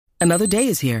Another day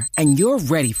is here, and you're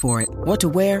ready for it. What to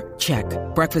wear? Check.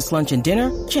 Breakfast, lunch, and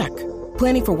dinner? Check.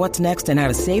 Planning for what's next and how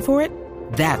to save for it?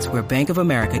 That's where Bank of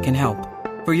America can help.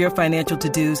 For your financial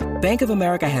to-dos, Bank of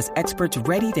America has experts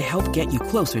ready to help get you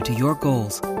closer to your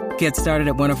goals. Get started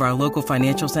at one of our local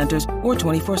financial centers or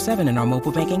 24/7 in our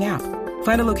mobile banking app.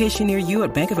 Find a location near you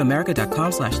at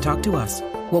bankofamerica.com/talktous.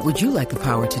 What would you like the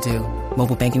power to do?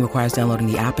 Mobile banking requires downloading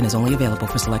the app and is only available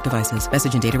for select devices.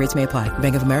 Message and data rates may apply.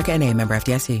 Bank of America N.A., member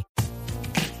FDIC.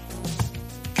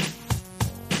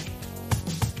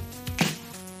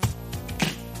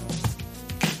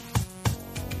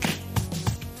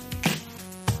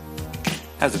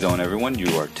 How's it going, everyone?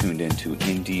 You are tuned into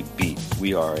Indie Beat.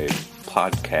 We are a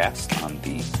podcast on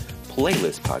the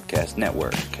Playlist Podcast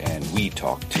Network, and we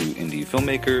talk to indie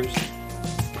filmmakers,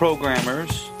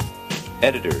 programmers,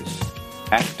 editors,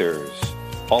 actors,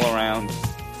 all around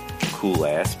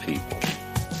cool-ass people.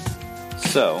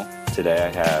 So, today I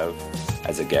have,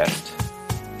 as a guest,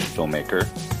 filmmaker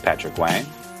Patrick Wang,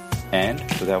 and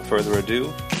without further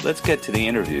ado, let's get to the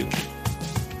interview.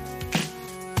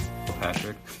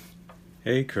 Patrick.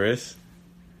 Hey, Chris.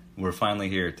 We're finally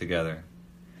here together.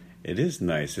 It is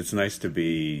nice. It's nice to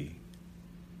be,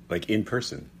 like, in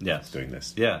person. Yes. Doing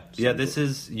this. Yeah. Yeah, this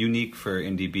is unique for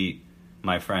Indie Beat,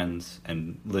 my friends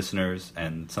and listeners,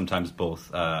 and sometimes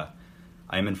both.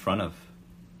 I'm in front of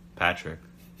Patrick,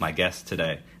 my guest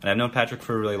today. And I've known Patrick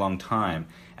for a really long time,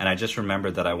 and I just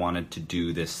remembered that I wanted to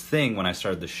do this thing when I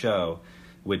started the show,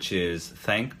 which is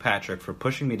thank Patrick for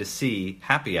pushing me to see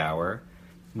Happy Hour,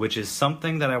 which is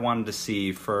something that I wanted to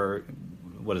see for,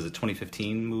 what is it,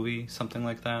 2015 movie, something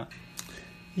like that?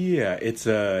 Yeah, it's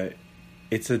a.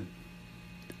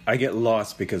 I get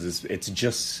lost because it's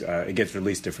just it gets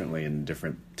released differently in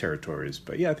different territories.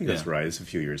 But yeah, I think that's right. It's a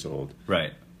few years old.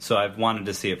 Right. So I've wanted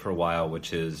to see it for a while,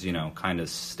 which is, kind of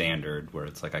standard, where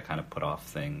it's like I kind of put off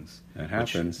things. That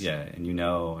happens. And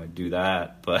I do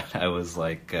that. But I was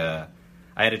like, I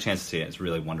had a chance to see it. It's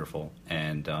really wonderful.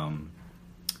 And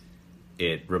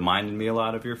it reminded me a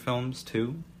lot of your films,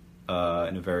 too,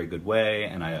 in a very good way.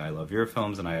 And I love your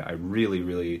films, and I really,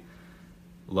 really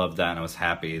loved that. And I was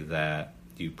happy that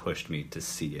you pushed me to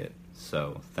see it.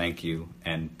 So thank you.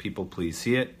 And people, please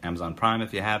see it. Amazon Prime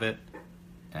if you have it.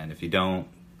 And if you don't,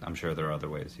 I'm sure there are other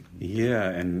ways you can. Yeah,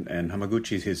 and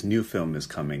Hamaguchi's, his new film is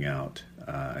coming out,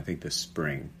 I think this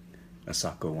spring,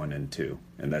 Asako 1 and 2.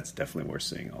 And that's definitely worth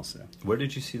seeing also. Where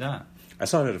did you see that? I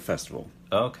saw it at a festival.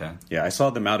 Oh, okay. Yeah, I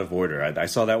saw them out of order. I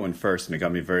saw that one first, and it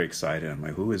got me very excited. I'm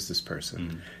like, who is this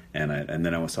person? And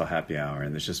then I saw Happy Hour,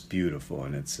 and it's just beautiful.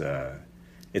 And it's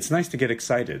nice to get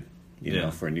excited, you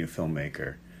know, for a new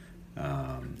filmmaker.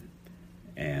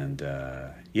 And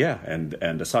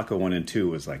Asako 1 and 2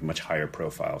 was like much higher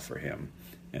profile for him.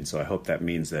 And so I hope that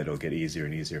means that it'll get easier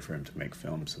and easier for him to make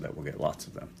films so that we'll get lots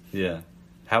of them. Yeah.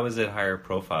 How is it higher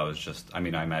profile? It's just, I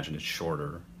imagine it's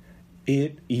shorter.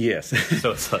 Yes.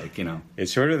 So it's like,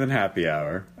 It's shorter than Happy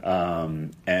Hour.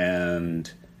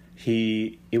 And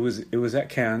it was at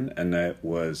Cannes, and that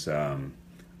was,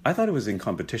 I thought it was in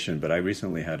competition, but I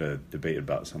recently had a debate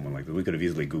about someone like that. We could have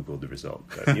easily Googled the result,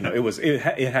 but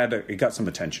it got some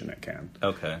attention at Cannes.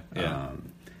 Okay. Yeah.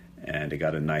 And it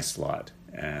got a nice slot,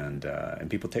 and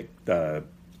people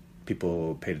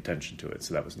paid attention to it,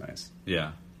 so that was nice.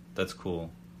 Yeah, that's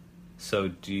cool. So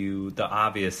the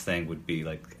obvious thing would be,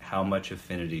 like, how much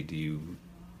affinity do you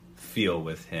feel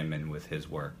with him and with his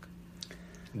work?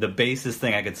 The basest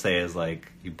thing I could say is,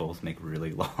 like, you both make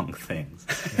really long things.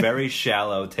 Very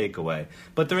shallow takeaway.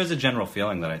 But there is a general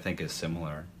feeling that I think is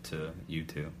similar to you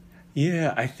two.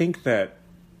 Yeah, I think that,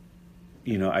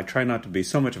 I try not to be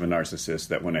so much of a narcissist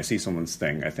that when I see someone's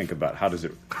thing, I think about how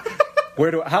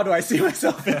do I see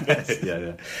myself in this?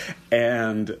 Yeah.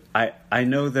 And I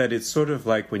know that it's sort of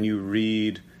like when you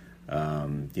read,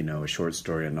 a short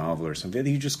story, a novel or something, that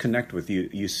you just connect with.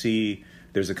 You see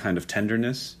there's a kind of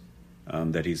tenderness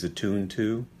that he's attuned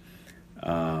to.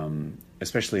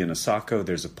 Especially in Asako,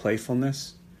 there's a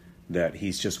playfulness that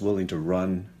he's just willing to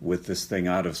run with this thing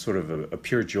out of sort of a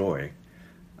pure joy.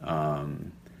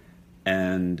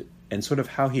 And sort of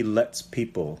how he lets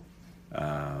people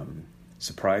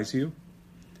surprise you.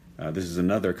 This is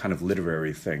another kind of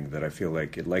literary thing that I feel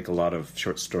like a lot of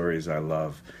short stories I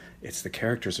love. It's the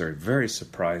characters are very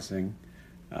surprising.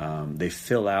 They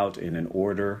fill out in an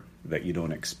order that you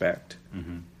don't expect.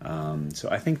 Mm-hmm. So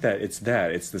I think that it's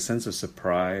the sense of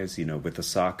surprise. With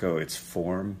Asako, it's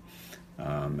form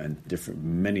and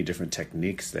many different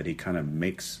techniques that he kind of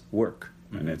makes work.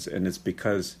 Mm-hmm. And it's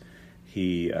because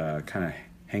he kind of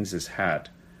hangs his hat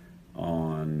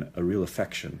on a real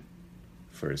affection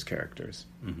for his characters.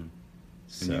 Mm-hmm.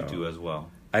 So, and you do as well.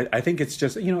 I think it's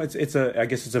just, I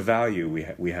guess it's a value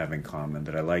we have in common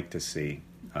that I like to see,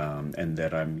 and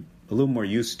that I'm a little more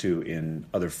used to in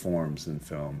other forms than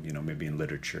film, maybe in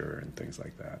literature and things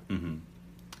like that. Mm-hmm.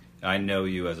 I know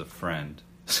you as a friend,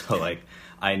 so like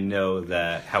I know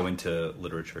that how into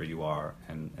literature you are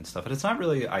and stuff, and it's not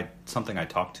really something I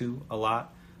talk to a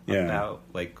lot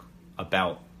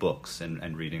about books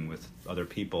and reading with other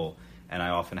people, and I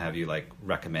often have you like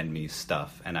recommend me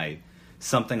stuff, and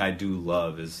something I do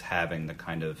love is having the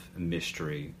kind of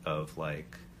mystery of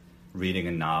like reading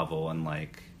a novel, and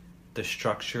like the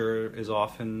structure is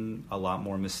often a lot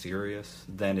more mysterious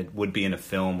than it would be in a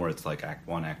film where it's like Act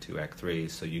 1, Act 2, Act 3.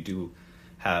 So you do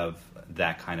have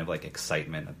that kind of like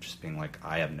excitement of just being like,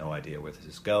 I have no idea where this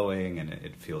is going, and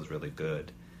it feels really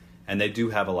good. And they do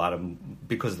have a lot of,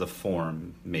 because of the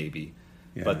form maybe,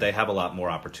 but they have a lot more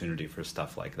opportunity for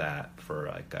stuff like that, for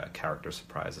like character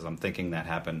surprises. I'm thinking that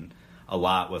happened a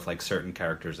lot with like certain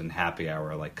characters in Happy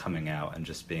Hour, like coming out and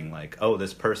just being like, oh,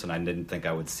 this person I didn't think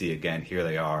I would see again, here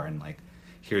they are, and like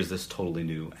here's this totally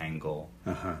new angle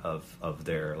of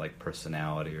their like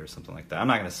personality or something like that. I'm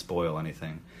not going to spoil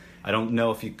anything. I don't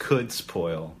know if you could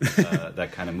spoil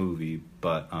that kind of movie,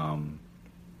 but and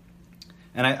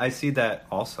I see that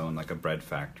also in like a Bread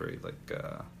Factory, like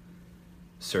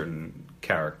certain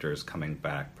characters coming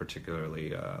back,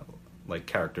 particularly like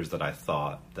characters that I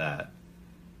thought that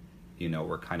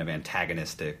were kind of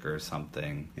antagonistic or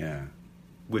something. Yeah.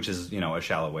 Which is, a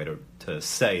shallow way to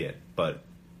say it, but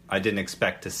I didn't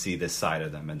expect to see this side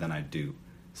of them, and then I do.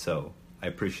 So I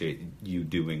appreciate you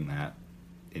doing that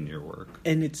in your work.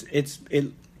 And it's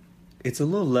a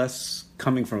little less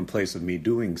coming from a place of me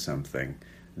doing something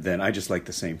than I just like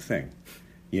the same thing.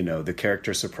 The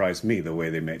character surprised me the way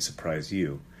they might surprise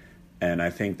you. And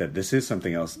I think that this is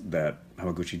something else that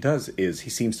Hamaguchi does, is he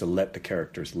seems to let the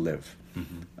characters live.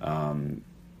 Mm-hmm.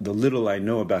 The little I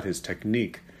know about his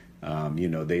technique,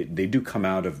 they do come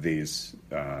out of these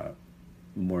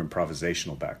more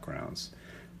improvisational backgrounds.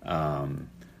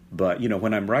 But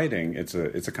when I'm writing, it's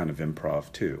a kind of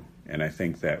improv too, and I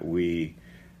think that we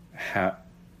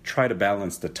try to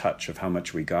balance the touch of how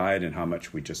much we guide and how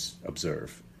much we just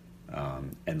observe,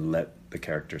 and let the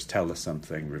characters tell us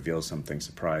something, reveal something,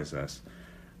 surprise us.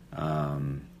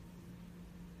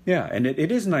 Yeah, and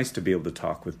it is nice to be able to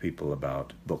talk with people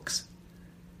about books.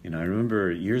 I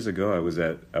remember years ago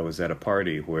I was at a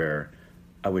party where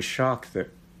I was shocked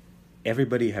that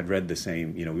everybody had read the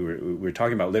same. We were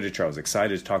talking about literature. I was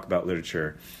excited to talk about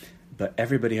literature, but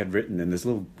everybody had written in this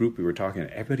little group we were talking.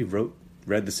 Everybody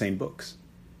read the same books,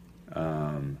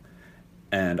 and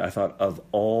I thought, of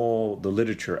all the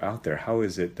literature out there, how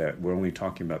is it that we're only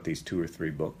talking about these 2 or 3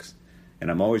 books? And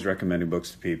I'm always recommending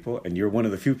books to people, and you're one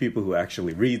of the few people who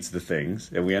actually reads the things,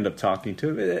 and we end up talking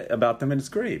about them, and it's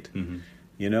great. Mm-hmm.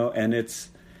 And it's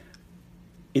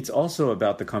also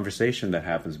about the conversation that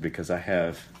happens, because I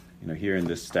have, here in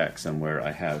this stack somewhere,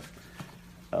 I have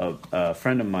a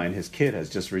friend of mine, his kid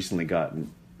has just recently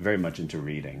gotten very much into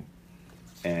reading.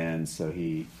 And so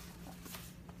I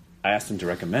asked him to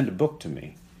recommend a book to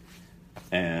me,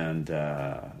 and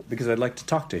because I'd like to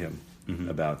talk to him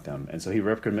about them. And so he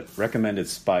recommended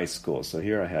Spy School. So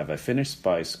here I finished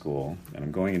Spy School, and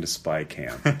I'm going into Spy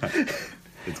Camp.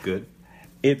 It's good?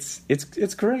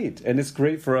 It's great, and it's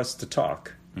great for us to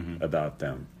talk about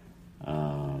them.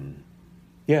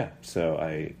 So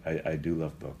I do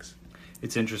love books.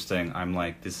 It's interesting. I'm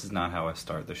like, this is not how I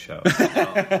start the show.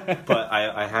 But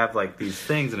I have like these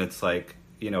things, and it's like,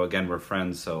 again, we're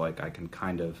friends, so like I can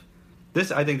kind of...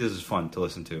 I think this is fun to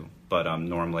listen to, but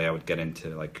normally I would get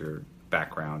into like your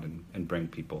background and bring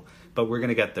people. But we're going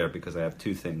to get there, because I have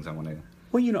 2 things I want to...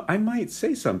 Well, I might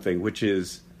say something, which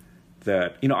is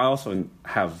that, I also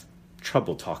have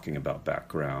trouble talking about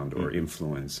background or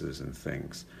influences and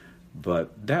things.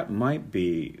 But that might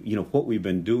be, what we've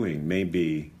been doing may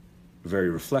be very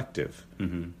reflective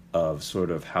of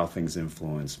sort of how things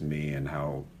influence me and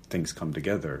how things come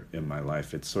together in my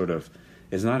life. It's not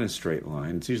in a straight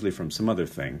line. It's usually from some other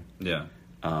thing. Yeah.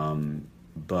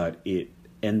 But it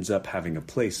ends up having a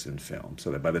place in film,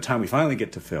 so that by the time we finally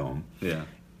get to film,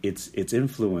 it's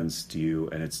influenced you,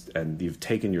 and you've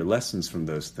taken your lessons from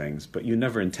those things, but you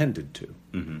never intended to.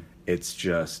 Mm-hmm. It's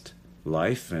just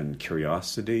life and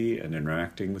curiosity and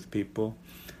interacting with people.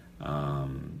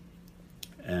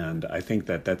 And I think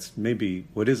that's maybe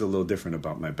what is a little different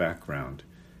about my background,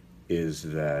 is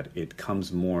that it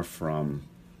comes more from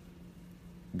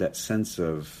that sense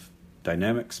of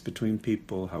dynamics between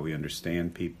people, how we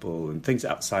understand people, and things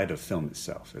outside of film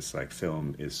itself. It's like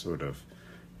film is sort of,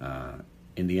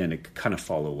 in the end, it can kind of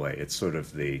fall away. It's sort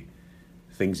of the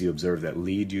things you observe that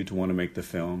lead you to want to make the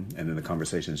film, and then the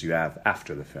conversations you have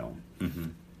after the film.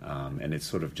 And it's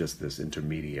sort of just this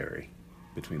intermediary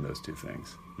between those two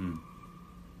things.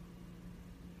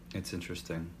 It's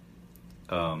interesting.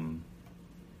 I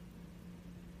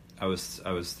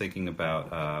was thinking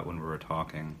about when we were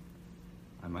talking.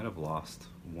 I might have lost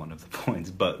one of the points,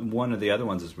 but one of the other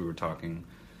ones as we were talking,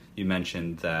 you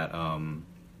mentioned that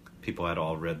people had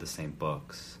all read the same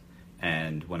books.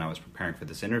 And when I was preparing for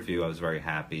this interview, I was very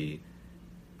happy.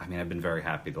 I mean, I've been very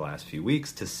happy the last few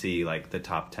weeks to see, like, the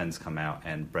top 10s come out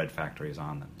and Bread Factory is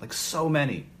on them. Like, so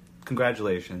many.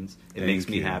 Congratulations. It makes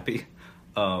me happy.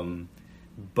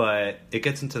 But it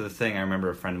gets into the thing. I remember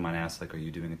a friend of mine asked, like, are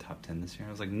you doing a top 10 this year?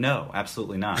 I was like, no,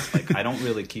 absolutely not. Like, I don't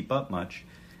really keep up much.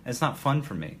 And it's not fun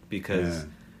for me because,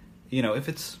 you know,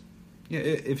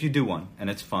 if you do one and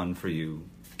it's fun for you,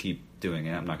 keep doing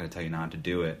it. I'm not going to tell you not to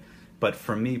do it. But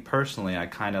for me personally, I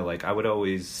kind of like, I would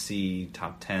always see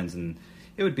top 10s and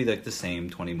it would be like the same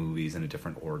 20 movies in a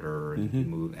different order.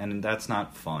 And that's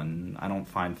not fun. I don't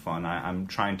find fun. I'm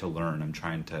trying to learn. I'm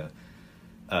trying to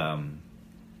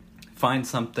find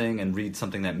something and read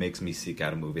something that makes me seek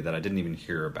out a movie that I didn't even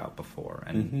hear about before.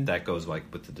 And that goes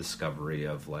like with the discovery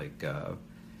of like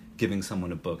giving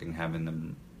someone a book and having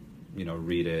them, you know,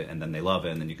 read it and then they love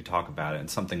it and then you could talk about it and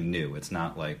something new. It's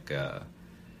not like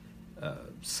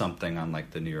something on like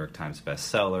the New York Times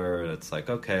bestseller. It's like,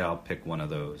 okay, I'll pick one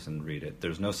of those and read it.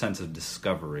 There's no sense of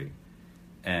discovery.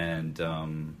 And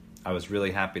I was really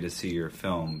happy to see your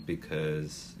film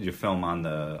on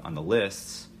the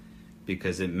lists,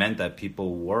 because it meant that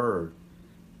people were,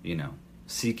 you know,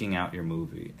 seeking out your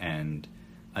movie. And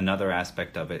another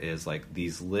aspect of it is like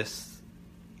these lists,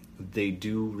 they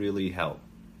do really help.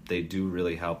 They do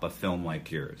really help a film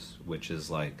like yours, which is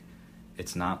like,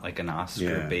 it's not like an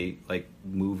Oscar bait like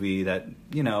movie that,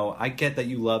 you know, I get that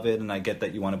you love it and I get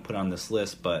that you want to put on this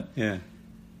list, but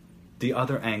the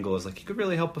other angle is like you could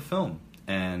really help a film.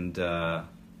 And I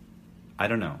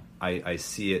don't know. I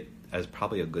see it as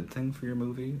probably a good thing for your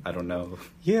movie. I don't know.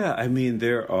 Yeah, I mean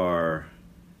there's a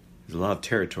lot of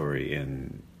territory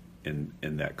in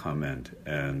that comment,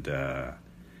 and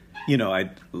you know, I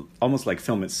almost like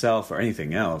film itself or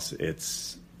anything else.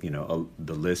 It's, you know,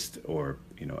 the list or,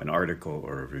 you know, an article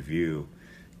or a review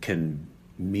can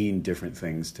mean different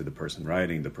things to the person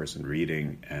writing, the person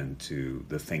reading, and to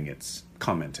the thing it's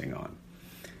commenting on.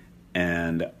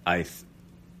 And I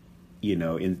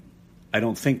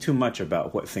don't think too much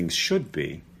about what things should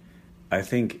be. I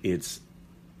think it's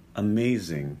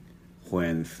amazing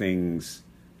when things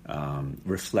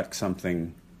reflect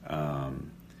something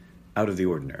out of the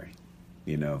ordinary.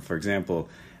 You know, for example,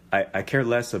 I care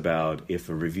less about if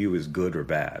a review is good or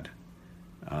bad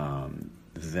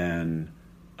than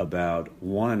about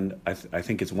one. I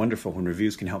think it's wonderful when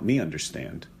reviews can help me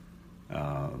understand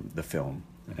the film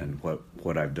and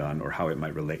what I've done or how it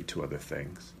might relate to other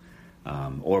things,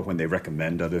 or when they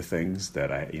recommend other things that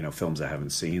films I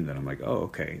haven't seen, that I'm like, oh,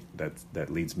 okay, that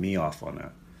leads me off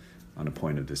on a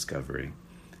point of discovery.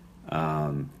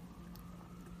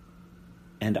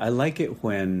 And I like it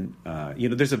when,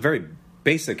 there's a very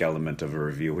basic element of a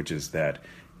review, which is that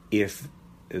if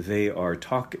they are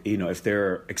if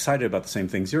they're excited about the same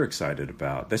things you're excited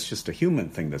about, that's just a human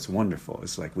thing that's wonderful.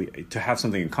 It's like to have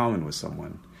something in common with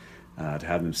someone, to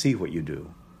have them see what you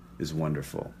do is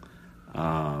wonderful.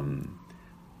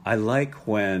 I like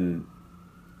when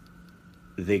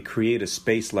they create a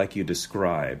space like you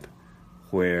describe,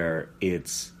 where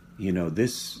it's,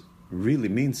 this really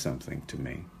means something to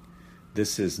me.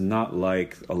 This is not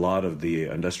like a lot of the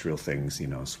industrial things,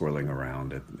 swirling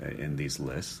around in these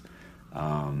lists.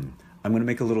 I'm going to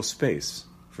make a little space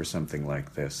for something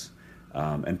like this,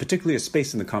 and particularly a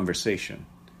space in the conversation.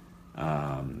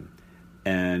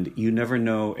 And you never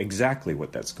know exactly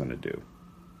what that's going to do,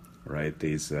 right?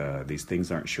 These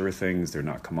things aren't sure things; they're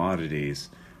not commodities.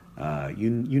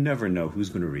 You never know who's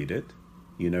going to read it.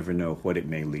 You never know what it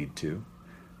may lead to.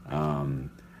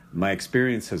 My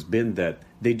experience has been that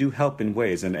they do help in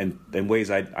ways, and in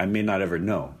ways I may not ever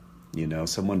know.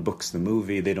 Someone books the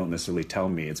movie, they don't necessarily tell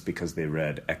me it's because they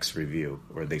read X review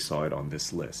or they saw it on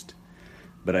this list.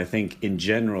 But I think in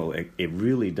general, it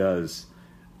really does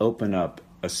open up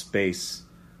a space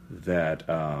that,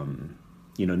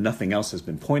 nothing else has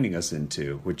been pointing us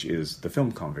into, which is the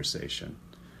film conversation.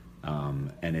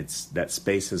 And that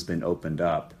space has been opened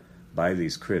up by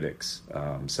these critics,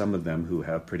 some of them who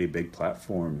have pretty big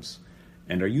platforms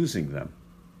and are using them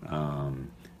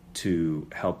to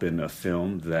help in a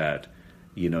film that,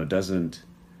 doesn't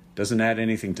doesn't add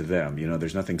anything to them.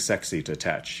 There's nothing sexy to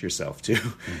attach yourself to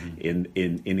in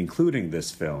including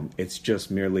this film. It's just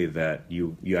merely that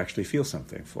you actually feel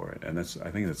something for it, and I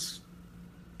think that's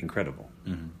incredible.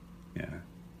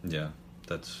 Yeah,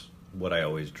 that's what I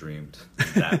always dreamed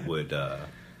that would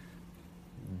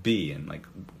be, and like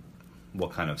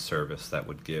what kind of service that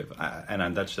would give.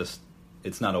 That's just,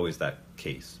 it's not always that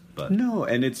case, but no,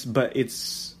 and it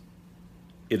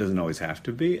doesn't always have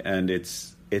to be, and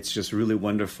it's just really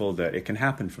wonderful that it can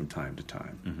happen from time to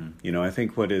time. I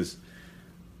think what is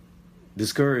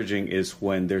discouraging is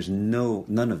when there's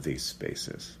none of these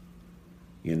spaces.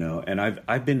 And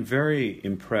I've been very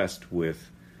impressed with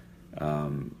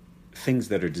things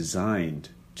that are designed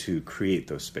to create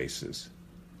those spaces,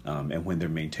 and when they're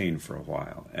maintained for a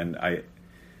while. And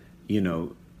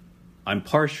I'm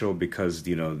partial because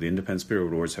the Independent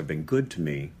Spirit Awards have been good to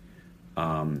me,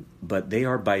 but they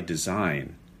are by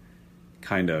design.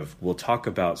 We'll talk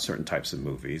about certain types of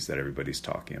movies that everybody's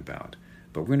talking about,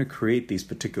 but we're going to create these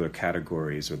particular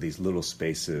categories or these little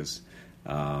spaces.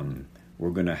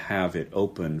 We're going to have it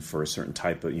open for a certain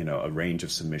type of, a range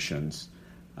of submissions,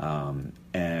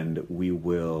 and we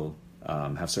will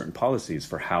have certain policies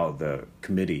for how the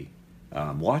committee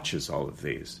watches all of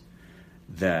these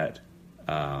that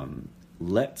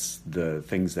lets the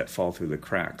things that fall through the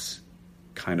cracks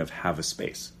kind of have a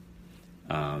space.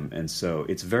 And so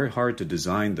it's very hard to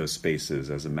design those spaces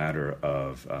as a matter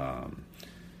of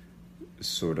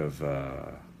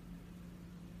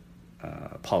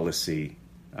policy,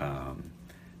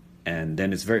 and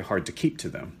then it's very hard to keep to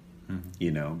them,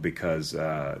 because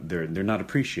they're not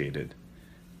appreciated.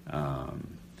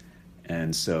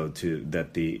 And so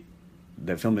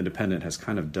that Film Independent has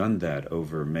kind of done that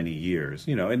over many years,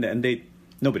 and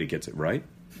nobody gets it right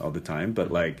all the time,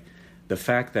 but like the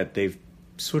fact that they've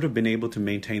sort of been able to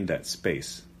maintain that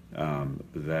space,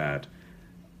 that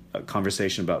a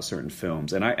conversation about certain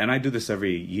films, and I do this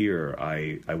every year.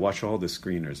 I watch all the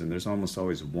screeners, and there's almost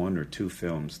always one or two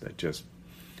films that just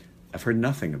I've heard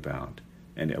nothing about,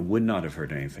 and I would not have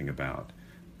heard anything about,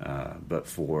 but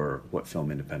for what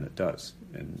Film Independent does,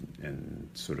 and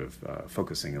sort of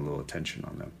focusing a little attention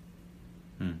on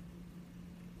them.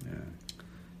 Yeah.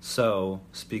 So,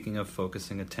 speaking of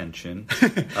focusing attention...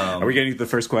 Are we getting to the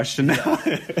first question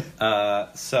now?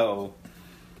 So,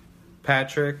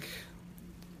 Patrick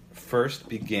first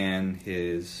began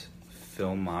his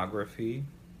filmography,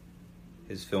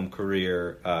 his film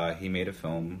career. He made a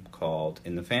film called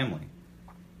In the Family.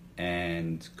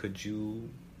 And could you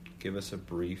give us a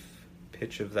brief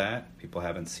pitch of that? People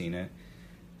haven't seen it.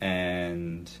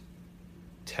 And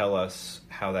tell us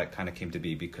how that kind of came to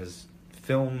be, because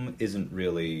film isn't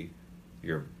really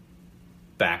your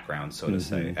background, so to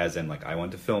say, as in like I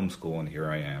went to film school and here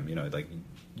I am, like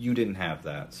you didn't have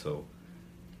that. So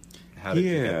how did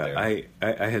you get there?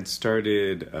 I had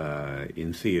started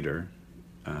in theater,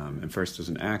 and first as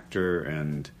an actor,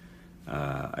 and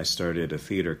I started a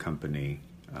theater company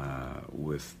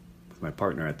with my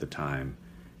partner at the time,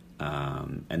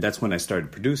 and that's when I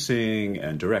started producing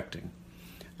and directing.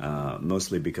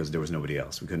 Mostly because there was nobody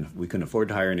else. We couldn't afford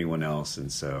to hire anyone else,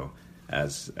 and so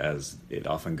as it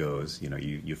often goes,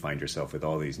 you find yourself with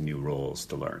all these new roles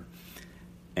to learn.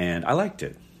 And I liked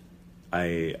it.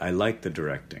 I liked the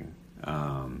directing.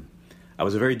 I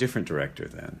was a very different director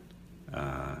then.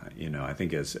 I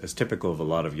think as typical of a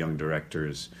lot of young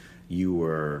directors,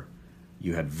 you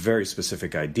had very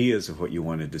specific ideas of what you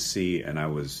wanted to see, and I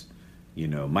was,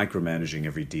 micromanaging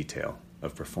every detail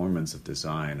of performance, of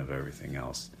design, of everything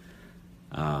else.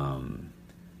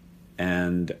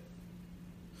 And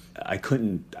I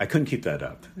couldn't keep that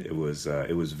up. It was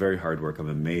very hard work. I'm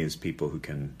amazed people who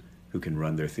can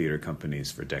run their theater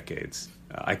companies for decades.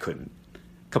 I couldn't.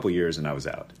 A couple years and I was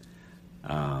out.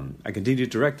 I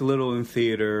continued to direct a little in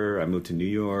theater. I moved to New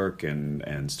York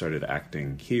and started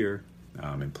acting here,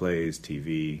 in plays,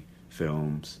 TV,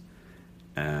 films,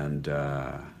 and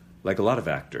like a lot of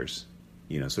actors,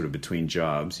 sort of between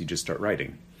jobs, you just start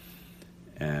writing.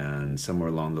 And somewhere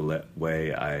along the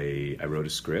way, I wrote a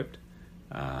script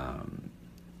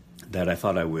that I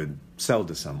thought I would sell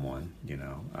to someone.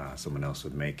 Someone else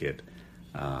would make it.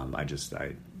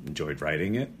 I enjoyed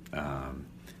writing it,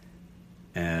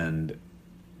 and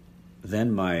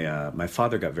then my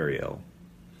father got very ill,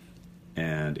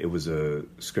 and it was a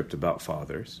script about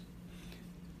fathers,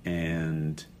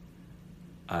 and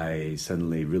I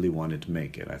suddenly really wanted to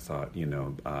make it. I thought,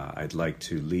 I'd like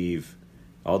to leave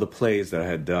all the plays that I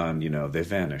had done. They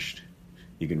vanished.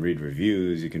 You can read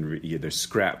reviews, there's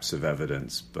scraps of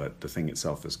evidence, but the thing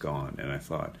itself is gone. And I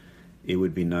thought it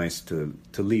would be nice to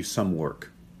leave some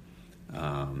work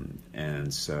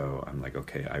And so I'm like,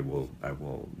 okay, I will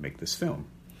make this film.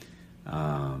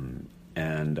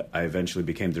 And I eventually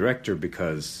became director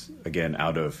because, again,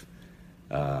 out of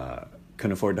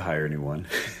couldn't afford to hire anyone,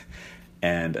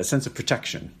 and a sense of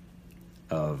protection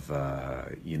of,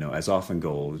 as often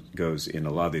goes in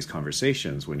a lot of these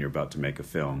conversations when you're about to make a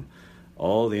film,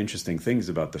 all the interesting things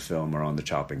about the film are on the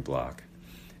chopping block.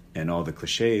 And all the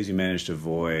cliches you manage to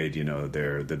avoid,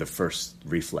 they're the first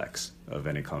reflex of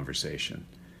any conversation.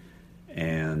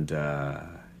 And,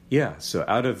 so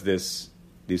out of these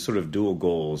sort of dual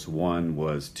goals, one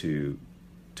was to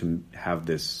have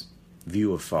this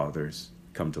view of fathers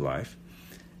come to life,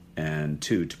 and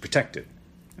two, to protect it.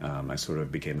 I sort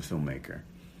of became a filmmaker.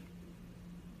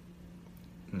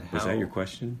 Was that your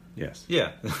question? Yes.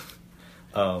 Yeah.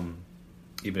 Even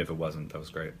if it wasn't, that was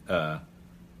great.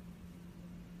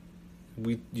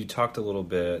 You talked a little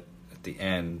bit at the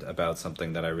end about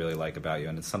something that I really like about you,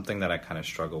 and it's something that I kind of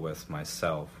struggle with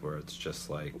myself, where it's just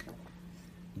like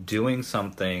doing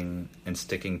something and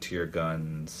sticking to your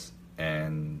guns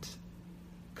and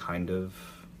kind of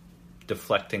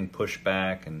deflecting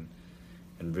pushback and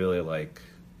really like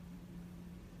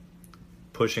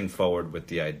pushing forward with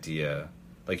the idea.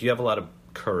 Like, you have a lot of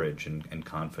courage and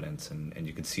confidence, and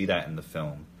you can see that in the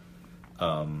film.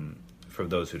 For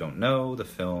those who don't know, the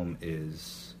film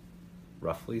is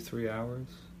roughly 3 hours.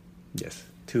 Yes,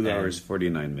 2 hours,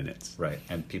 49 minutes. Right,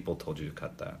 and people told you to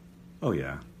cut that. Oh,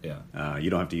 yeah. Yeah. You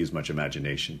don't have to use much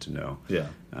imagination to know. Yeah.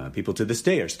 People to this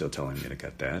day are still telling me to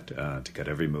cut that, to cut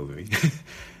every movie.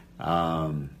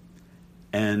 And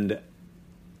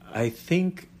I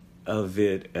think of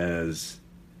it as,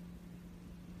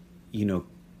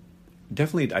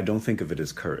 definitely I don't think of it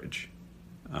as courage.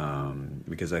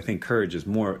 Because I think courage is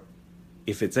more,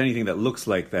 if it's anything that looks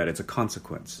like that, it's a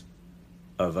consequence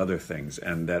of other things.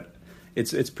 And that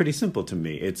it's pretty simple to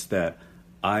me. It's that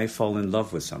I fall in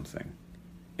love with something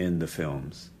in the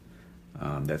films.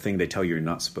 That thing they tell you you're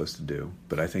not supposed to do,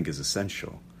 but I think is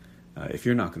essential. If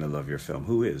you're not going to love your film,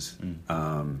 who is?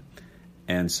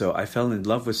 And so I fell in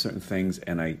love with certain things,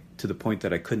 and to the point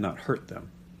that I could not hurt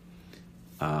them.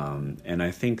 And I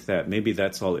think that maybe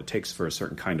that's all it takes for a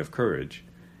certain kind of courage,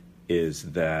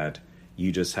 is that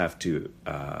you just have to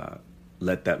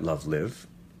let that love live,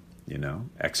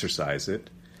 exercise it,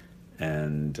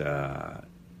 and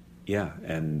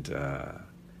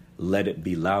let it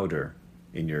be louder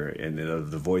in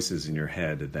the voices in your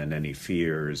head than any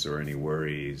fears or any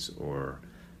worries or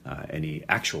any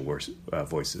actual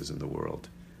voices in the world.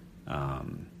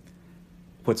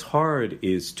 What's hard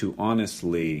is to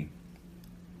honestly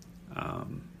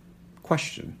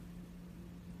question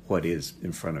what is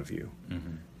in front of you.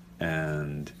 Mm-hmm.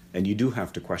 And you do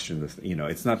have to question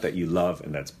it's not that you love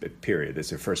and that's period.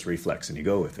 It's your first reflex and you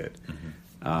go with it.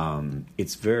 Mm-hmm.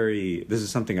 This is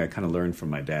something I kind of learned from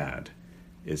my dad,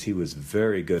 is he was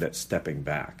very good at stepping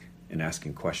back and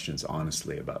asking questions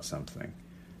honestly about something.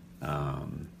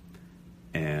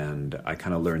 And I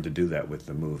kind of learned to do that with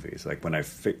the movies. Like when I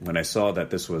saw that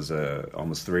this was a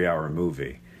almost 3-hour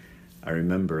movie, I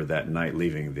remember that night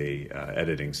leaving the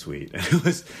editing suite.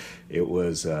 It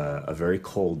was a very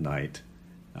cold night.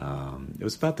 It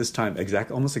was about this time,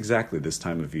 almost exactly this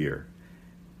time of year,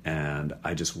 and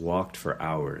I just walked for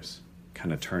hours,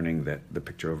 kind of turning the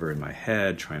picture over in my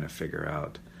head, trying to figure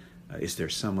out, is there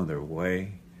some other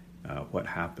way? What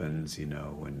happens,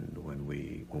 when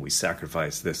we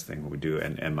sacrifice this thing, what we do,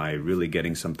 and am I really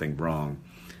getting something wrong?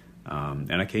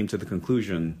 And I came to the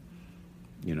conclusion,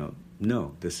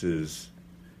 no, this is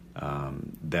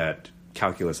that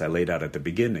calculus I laid out at the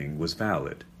beginning was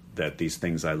valid, that these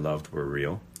things I loved were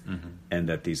real, mm-hmm. and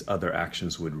that these other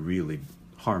actions would really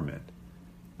harm it.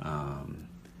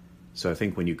 So I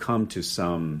think when you come to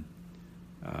some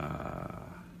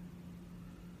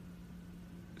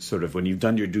when you've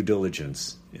done your due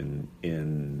diligence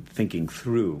in thinking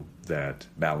through that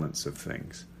balance of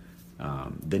things,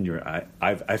 then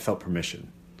I felt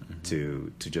permission mm-hmm.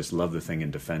 to just love the thing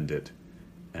and defend it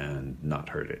and not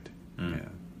hurt it.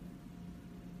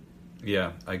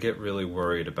 Yeah, I get really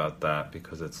worried about that,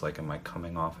 because it's like, am I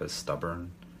coming off as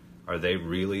stubborn? Are they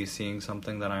really seeing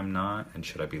something that I'm not? And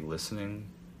should I be listening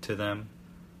to them?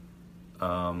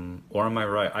 Or am I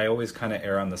right? I always kind of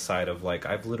err on the side of like,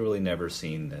 I've literally never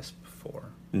seen this before.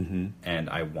 Mm-hmm.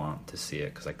 And I want to see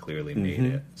it because I clearly made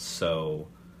mm-hmm. it. So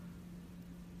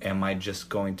am I just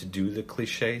going to do the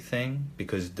cliche thing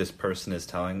because this person is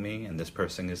telling me, and this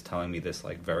person is telling me this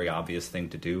like very obvious thing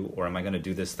to do? Or am I going to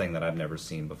do this thing that I've never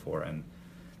seen before? And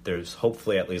there's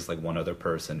hopefully at least like one other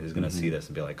person who's going to mm-hmm. see this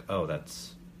and be like, oh,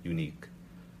 that's unique.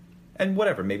 And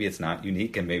whatever, maybe it's not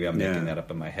unique, and maybe I'm making that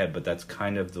up in my head, but that's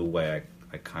kind of the way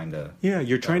I kind of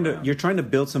you're trying to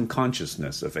build some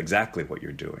consciousness of exactly what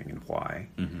you're doing and why.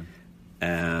 Mm-hmm.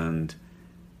 And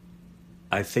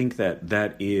I think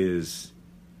that is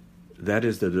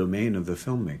the domain of the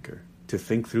filmmaker, to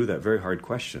think through that very hard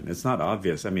question. It's not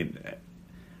obvious. I mean,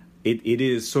 it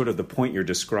is sort of the point you're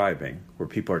describing, where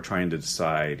people are trying to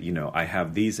decide, I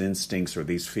have these instincts or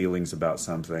these feelings about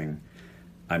something.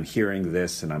 I'm hearing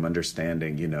this and I'm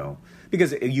understanding,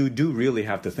 because you do really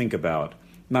have to think about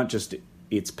not just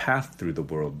its path through the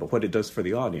world, but what it does for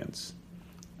the audience.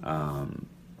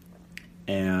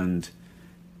 And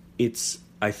it's,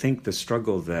 I think, the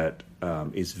struggle that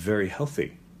is very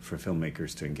healthy for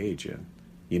filmmakers to engage in.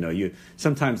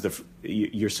 Sometimes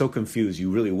you're so confused,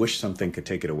 you really wish something could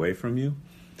take it away from you.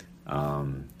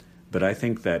 But I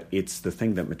think that it's the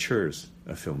thing that matures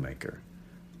a filmmaker.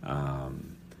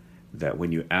 That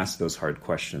when you ask those hard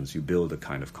questions, you build a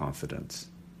kind of confidence.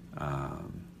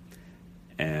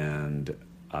 And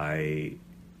I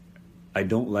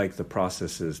don't like the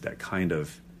processes that kind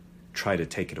of try to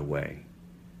take it away.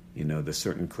 The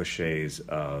certain cliches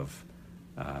of,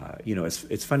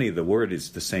 it's funny, the word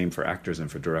is the same for actors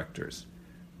and for directors,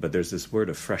 but there's this word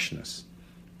of freshness.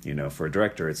 For a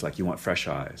director, it's like you want fresh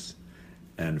eyes.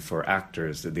 And for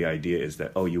actors, the idea is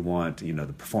that, you want,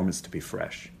 the performance to be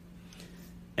fresh.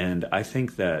 And I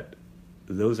think that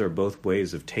those are both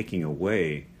ways of taking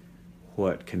away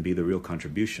what can be the real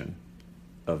contribution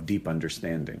of deep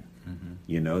understanding.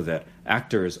 Mm-hmm. That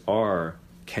actors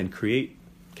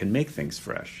can make things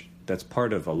fresh. That's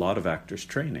part of a lot of actors'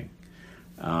 training.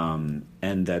 And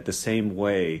that the same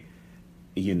way,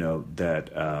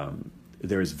 that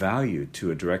there is value to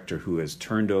a director who has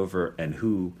turned over and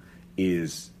who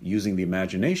is using the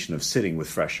imagination of sitting with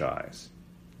fresh eyes.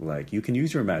 Like, you can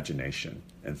use your imagination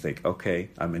and think, okay,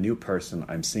 I'm a new person,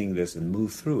 I'm seeing this, and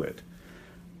move through it.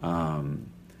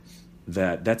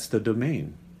 That's the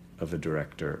domain of a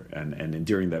director, and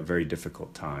during that very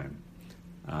difficult time.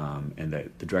 And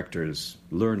that the directors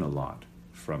learn a lot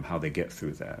from how they get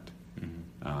through that.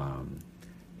 Mm-hmm.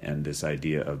 And this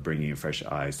idea of bringing in fresh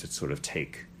eyes to sort of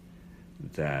take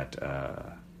that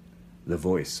the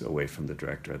voice away from the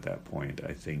director at that point,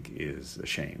 I think, is a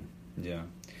shame. Yeah.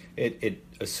 It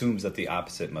assumes that the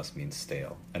opposite must mean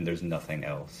stale, and there's nothing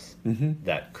else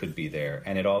that could be there.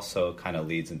 And it also kind of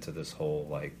leads into this whole,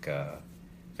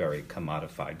 very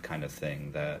commodified kind of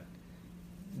thing that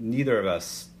neither of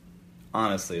us,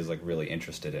 honestly, is, really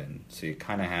interested in. So you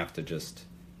kind of have to just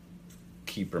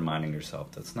keep reminding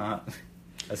yourself that's not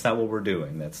what we're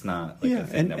doing. That's not, a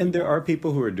thing that and there are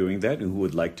people who are doing that and who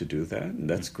would like to do that, and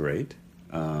that's great.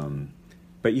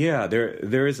 But yeah,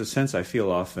 there is a sense, I feel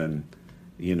often,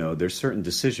 there's certain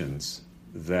decisions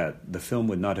that the film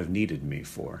would not have needed me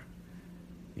for,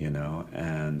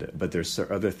 but there's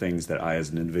other things that I as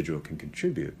an individual can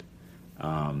contribute.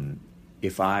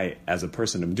 If I, as a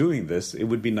person, am doing this, it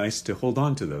would be nice to hold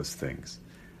on to those things,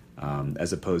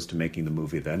 as opposed to making the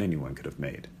movie that anyone could have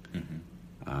made. Mm-hmm.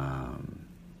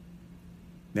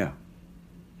 Yeah.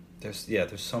 There's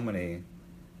so many.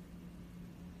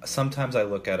 Sometimes I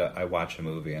watch a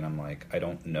movie and I'm like, I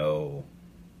don't know,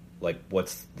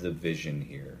 what's the vision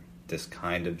here? This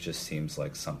kind of just seems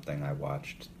like something I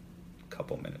watched a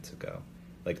couple minutes ago.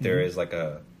 There is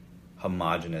a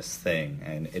homogenous thing,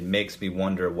 and it makes me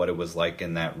wonder what it was like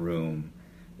in that room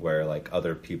where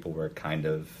other people were kind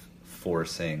of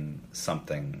forcing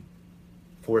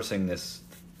this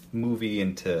movie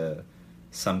into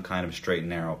some kind of straight and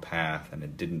narrow path, and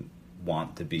it didn't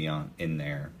want to be in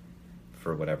there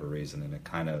for whatever reason. And it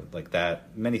kind of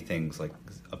that, many things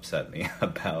upset me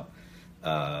about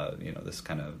this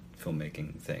kind of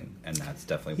filmmaking thing, and that's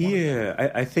definitely one of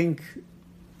them. I think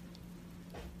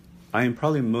I am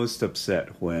probably most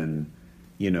upset when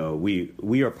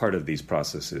we are part of these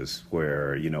processes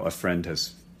where a friend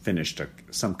has finished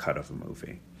some cut of a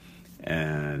movie,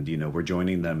 and we're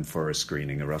joining them for a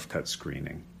screening, a rough cut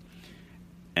screening,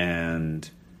 and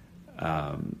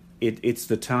it's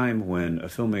the time when a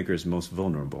filmmaker is most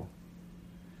vulnerable,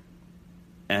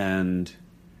 and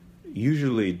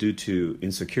usually due to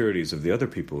insecurities of the other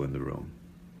people in the room,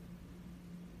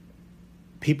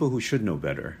 people who should know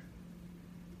better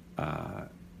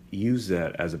use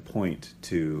that as a point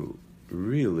to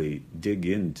really dig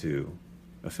into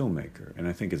a filmmaker, and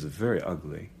I think it's very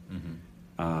ugly.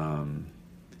 Mm-hmm.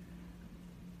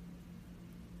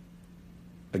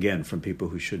 Again, from people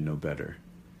who should know better.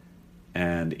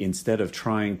 And instead of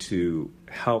trying to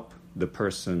help the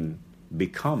person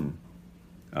become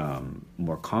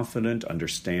more confident,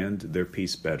 understand their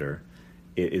piece better,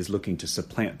 it is looking to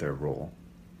supplant their role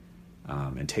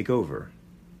and take over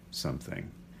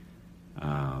something.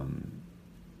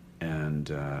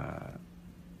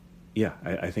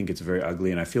 I think it's very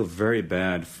ugly, and I feel very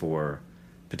bad for,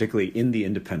 particularly in the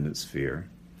independent sphere,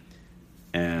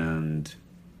 and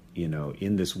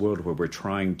in this world where we're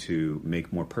trying to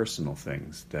make more personal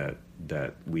things, that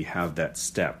we have that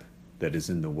step that is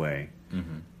in the way.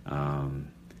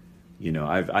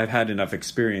 I've had enough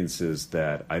experiences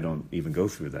that I don't even go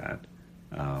through that.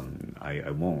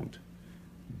 I won't.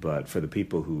 But for the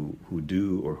people who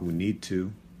do or who need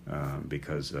to,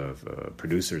 because of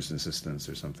producers' insistence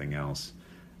or something else,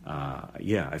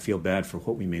 I feel bad for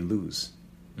what we may lose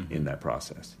in that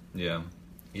process. Yeah,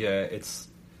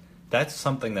 that's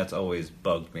something that's always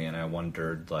bugged me, and I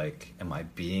wondered, like, am I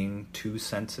being too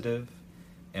sensitive?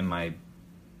 Am I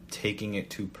taking it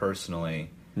too personally?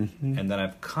 And then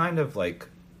I've kind of, like,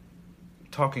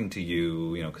 talking to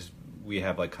you, because we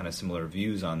have, like, kind of similar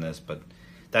views on this, but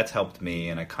that's helped me,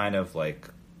 and I kind of, like,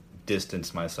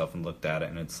 distanced myself and looked at it,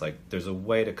 and it's like there's a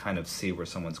way to kind of see where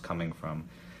someone's coming from.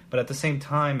 But at the same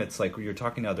time, it's like you're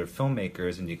talking to other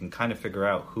filmmakers, and you can kind of figure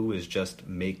out who is just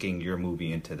making your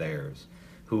movie into theirs.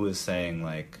 Who is saying,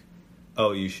 like,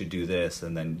 oh, you should do this,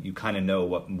 and then you kind of know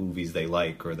what movies they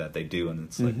like or that they do, and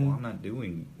it's like, well, I'm not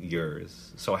doing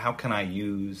yours. So how can I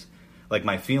use, like,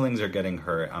 my feelings are getting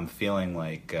hurt. I'm feeling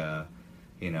like,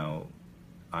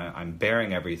 I'm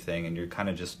bearing everything, and you're kind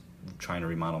of just trying to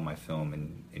remodel my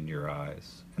film in your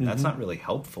eyes. And that's not really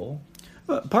helpful.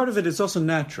 Well, part of it is also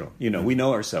natural. We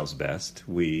know ourselves best.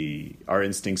 Our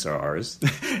instincts are ours,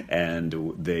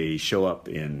 and they show up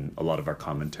in a lot of our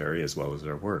commentary as well as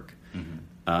our work.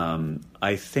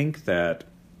 I think that,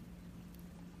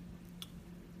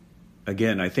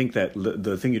 again,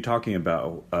 the thing you're talking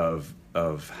about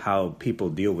of how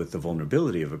people deal with the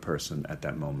vulnerability of a person at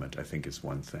that moment, I think is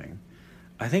one thing.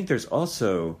 I think there's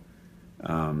also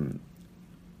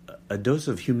a dose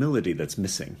of humility that's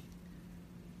missing.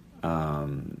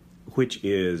 Which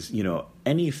is,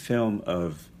 any film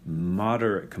of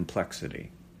moderate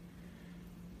complexity,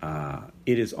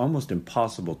 it is almost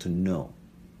impossible to know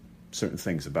certain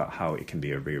things about how it can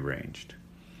be rearranged.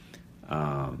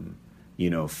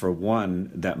 For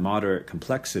one, that moderate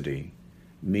complexity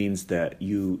means that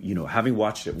having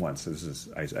watched it once,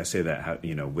 I say that,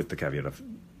 with the caveat of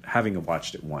having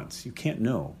watched it once, you can't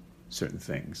know certain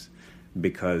things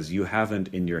because you haven't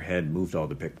in your head moved all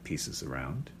the pieces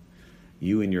around.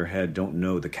 You in your head don't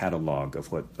know the catalog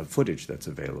of footage that's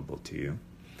available to you.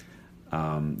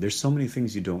 There's so many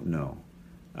things you don't know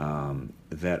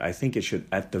that I think it should,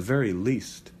 at the very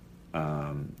least,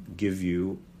 give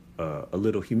you a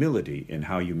little humility in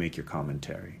how you make your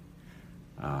commentary.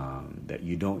 That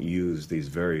you don't use these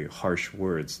very harsh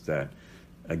words that,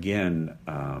 again,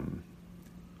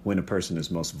 when a person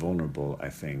is most vulnerable, I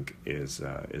think is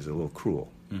a little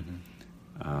cruel.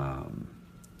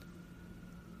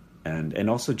 And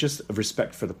also just a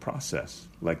respect for the process.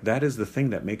 Like, that is the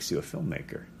thing that makes you a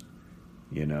filmmaker.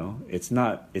 It's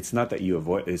not that you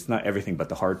avoid. It's not everything but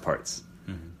the hard parts.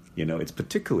 It's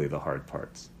particularly the hard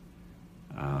parts.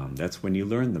 That's when you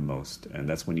learn the most, and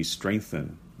that's when you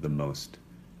strengthen the most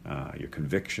your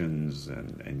convictions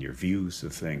and your views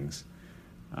of things.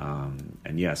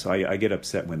 So I get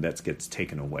upset when that gets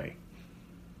taken away.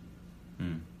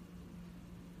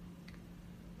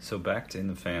 So back to In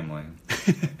the Family,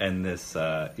 and this,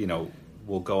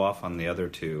 we'll go off on the other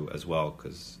two as well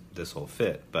because this will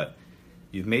fit. But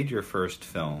you've made your first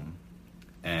film,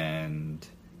 and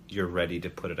you're ready to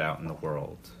put it out in the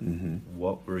world.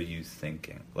 What were you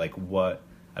thinking? Like, what?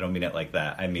 I don't mean it like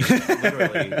that. I mean,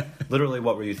 literally,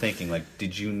 what were you thinking? Like,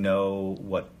 did you know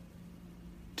what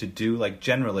to do? Like,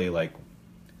 generally, like,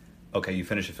 okay, you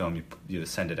finish a film, you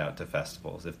send it out to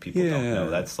festivals. If people don't know,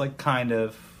 that's like kind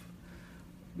of,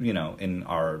 in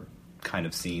our kind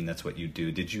of scene, that's what you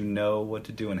do. Did you know what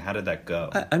to do, and how did that go?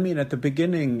 I mean, at the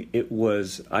beginning, it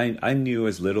was, I knew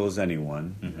as little as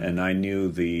anyone, and I knew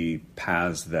the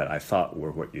paths that I thought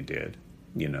were what you did,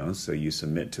 so you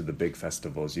submit to the big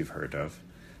festivals you've heard of.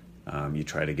 You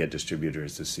try to get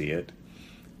distributors to see it.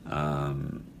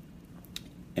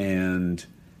 And,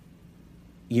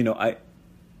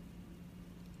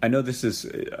 I know this is,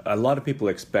 a lot of people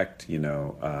expect,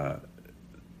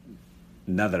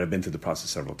 now that I've been through the process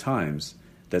several times,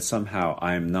 that somehow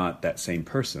I'm not that same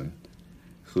person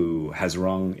who has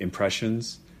wrong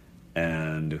impressions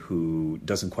and who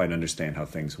doesn't quite understand how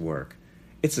things work.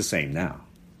 It's the same now.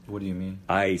 What do you mean?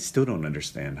 I still don't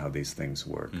understand how these things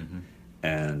work.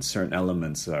 And certain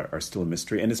elements are still a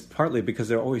mystery. And it's partly because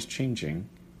they're always changing.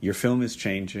 Your film is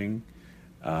changing.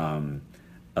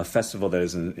 A festival that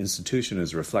is an institution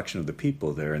is a reflection of the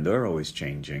people there, and they're always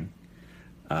changing.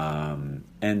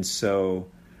 And so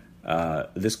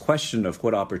this question of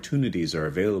what opportunities are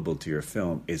available to your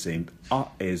film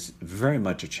is very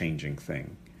much a changing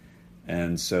thing.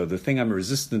 And so the thing I'm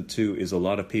resistant to is a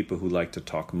lot of people who like to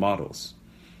talk models,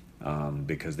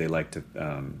 because they like to,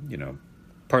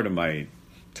 part of my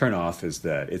turnoff is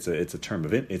that it's a term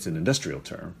of it. It's an industrial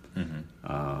term.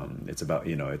 Mm-hmm. It's about,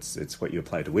 it's what you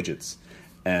apply to widgets.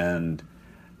 And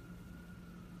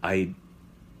I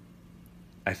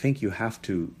think you have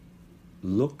to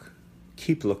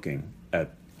keep looking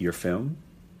at your film,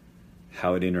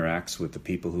 how it interacts with the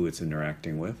people who it's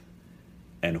interacting with,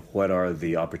 and what are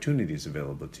the opportunities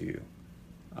available to you.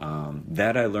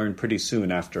 That I learned pretty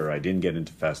soon after I didn't get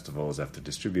into festivals, after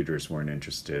distributors weren't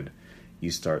interested. You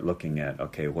start looking at,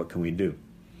 okay, what can we do?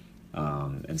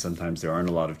 And sometimes there aren't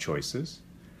a lot of choices.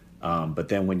 But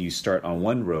then when you start on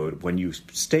one road, when you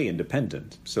stay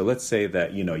independent, so let's say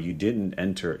that, you didn't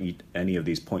enter any of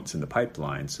these points in the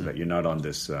pipeline so that you're not on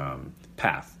this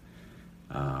path.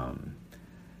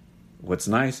 What's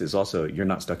nice is also you're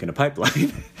not stuck in a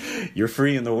pipeline. You're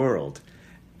free in the world.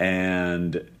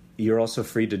 And you're also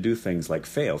free to do things like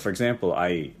fail. For example,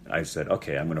 I said,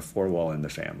 okay, I'm going to four-wall in the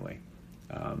family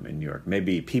in New York.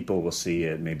 Maybe people will see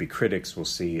it. Maybe critics will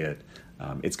see it.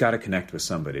 It's got to connect with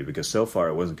somebody, because so far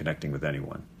it wasn't connecting with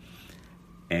anyone.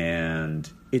 And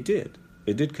it did.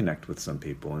 It did connect with some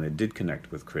people, and it did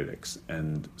connect with critics,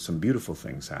 and some beautiful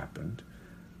things happened.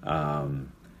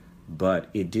 But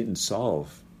it didn't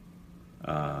solve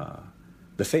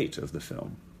the fate of the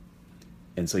film.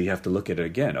 And so you have to look at it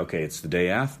again. Okay, it's the day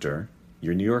after.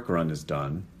 Your New York run is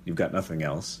done. You've got nothing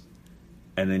else.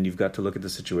 And then you've got to look at the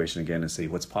situation again and say,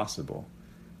 what's possible?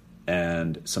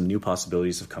 And some new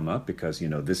possibilities have come up because,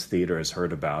 this theater has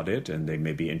heard about it and they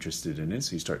may be interested in it.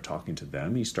 So you start talking to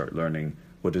them. You start learning,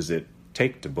 what does it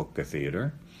take to book a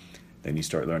theater? Then you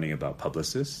start learning about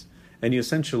publicists. And you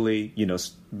essentially,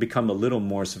 become a little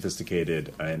more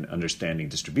sophisticated in understanding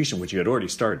distribution, which you had already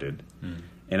started. Mm.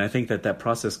 And I think that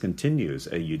process continues.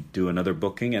 You do another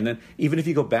booking, and then even if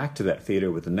you go back to that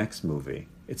theater with the next movie,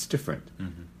 it's different.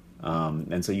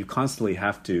 Mm-hmm. And so you constantly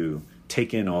have to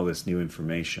take in all this new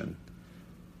information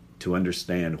to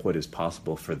understand what is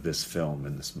possible for this film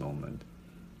in this moment.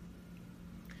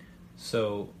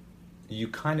 So you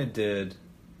kind of did,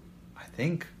 I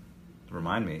think,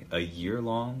 remind me, a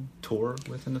year-long tour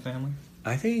within the family?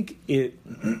 I think it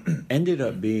ended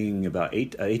up being about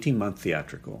 18-month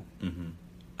theatrical. Mm-hmm.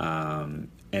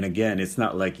 And again, it's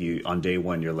not like on day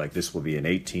one, you're like, this will be an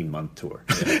 18-month tour.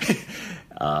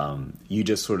 You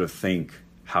just sort of think,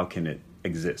 how can it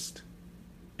exist?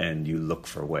 And you look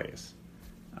for ways.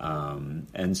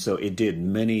 And so it did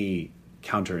many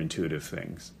counterintuitive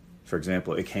things. For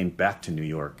example, it came back to New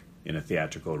York in a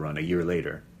theatrical run a year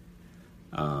later.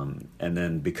 And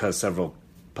then because several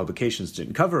publications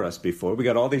didn't cover us before, we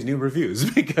got all these new reviews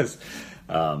because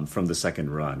from the second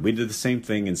run. We did the same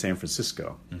thing in San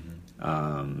Francisco. Mm-hmm.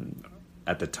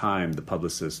 At the time, the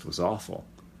publicist was awful,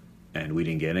 and we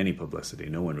didn't get any publicity.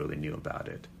 No one really knew about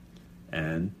it.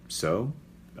 And so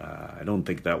I don't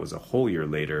think that was a whole year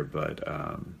later, but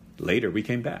later we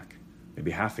came back,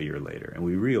 maybe half a year later, and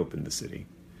we reopened the city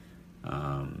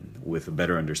with a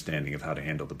better understanding of how to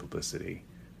handle the publicity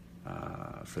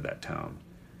for that town.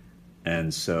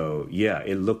 And so, yeah,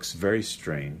 it looks very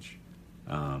strange.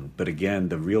 But again,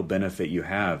 the real benefit you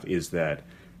have is that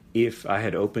if I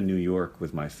had opened New York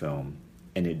with my film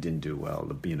and it didn't do well,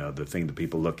 the thing that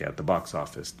people look at, the box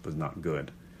office, was not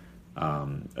good,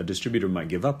 a distributor might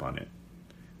give up on it.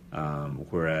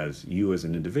 Whereas you as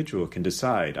an individual can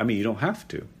decide. I mean, you don't have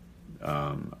to.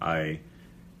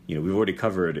 We've already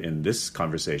covered in this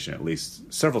conversation at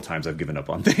least several times I've given up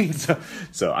on things.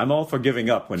 So I'm all for giving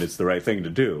up when it's the right thing to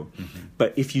do. Mm-hmm.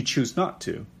 But if you choose not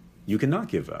to, you cannot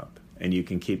give up. And you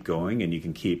can keep going, and you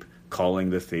can keep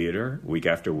calling the theater week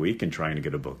after week and trying to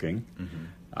get a booking.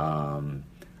 Mm-hmm.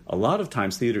 A lot of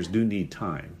times theaters do need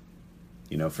time.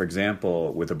 For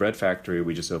example, with the Bread Factory,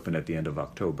 we just opened at the end of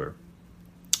October.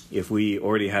 If we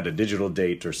already had a digital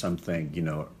date or something,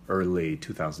 early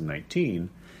 2019,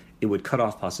 it would cut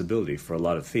off possibility for a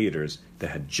lot of theaters that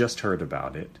had just heard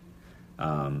about it.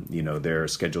 Their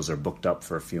schedules are booked up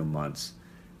for a few months.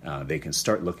 They can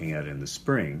start looking at it in the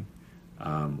spring.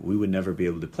 We would never be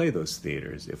able to play those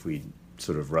theaters if we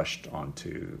sort of rushed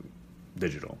onto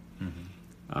digital.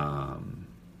 Mm-hmm.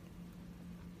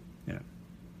 Yeah.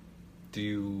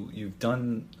 You've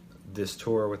done this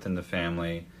tour within the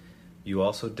family. You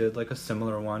also did like a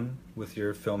similar one with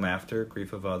your film after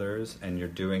Grief of Others, and you're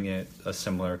doing it a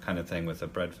similar kind of thing with the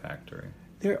Bread Factory.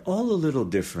 They're all a little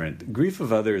different. Grief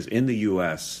of Others in the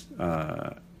U.S.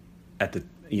 In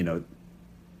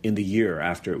the year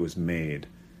after it was made,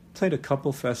 played a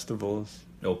couple festivals.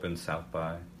 Open South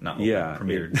by, not open, Yeah,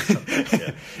 premiered.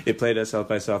 Yeah. It played at South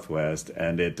by Southwest,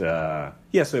 and so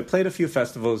it played a few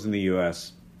festivals in the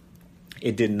U.S.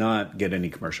 It did not get any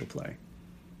commercial play.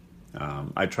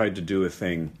 I tried to do a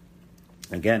thing.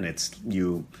 Again, it's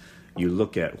you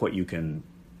look at what you can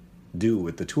do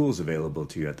with the tools available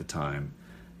to you at the time.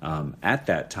 At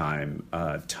that time,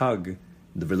 Tug,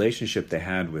 the relationship they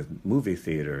had with movie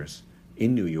theaters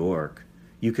in New York,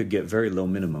 you could get very low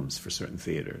minimums for certain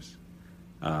theaters.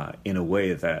 In a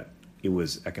way that it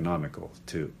was economical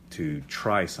to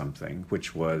try something,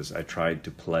 which was I tried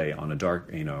to play on a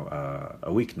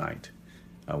weeknight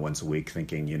once a week,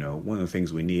 thinking, one of the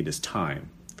things we need is time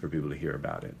for people to hear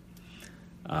about it.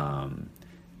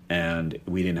 And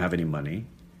we didn't have any money,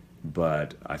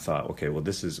 but I thought, okay, well,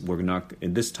 we're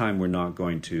not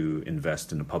going to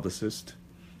invest in a publicist.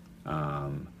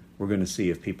 We're going to see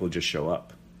if people just show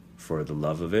up for the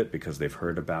love of it because they've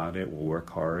heard about it. We'll work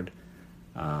hard.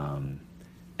 And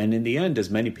in the end, as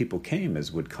many people came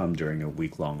as would come during a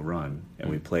week-long run, and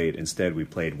we played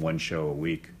one show a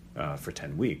week for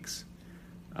 10 weeks.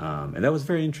 And that was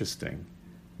very interesting.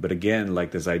 But again,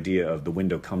 like this idea of the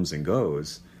window comes and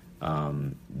goes,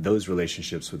 those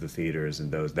relationships with the theaters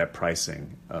and that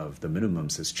pricing of the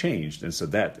minimums has changed, and so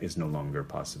that is no longer a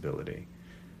possibility.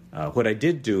 What I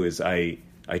did do is I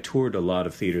toured a lot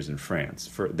of theaters in France.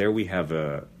 There we have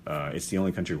it's the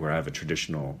only country where I have a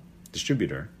traditional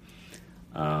distributor,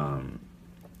 and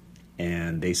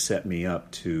they set me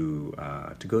up to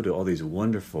go to all these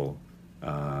wonderful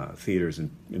theaters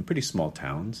in pretty small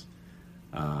towns,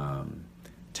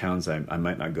 towns I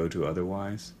might not go to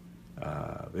otherwise.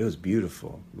 It was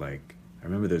beautiful. Like, I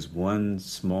remember there's one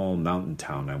small mountain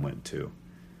town I went to,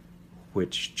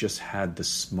 which just had the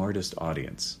smartest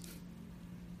audience.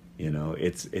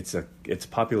 It's a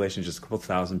population of just a couple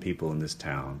thousand people in this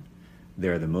town.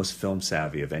 They're the most film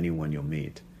savvy of anyone you'll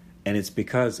meet. And it's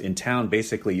because in town,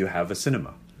 basically, you have a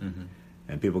cinema. Mm-hmm.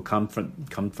 And people come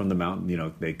from the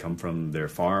mountain, they come from their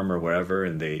farm or wherever,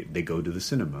 and they go to the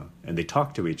cinema. And they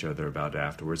talk to each other about it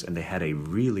afterwards. And they had a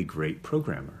really great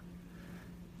programmer.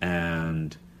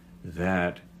 And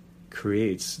that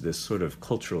creates this sort of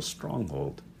cultural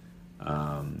stronghold.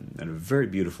 And a very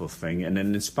beautiful thing and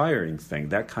an inspiring thing.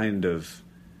 That kind of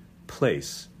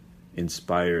place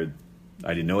inspired,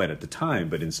 I didn't know it at the time,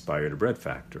 but inspired a bread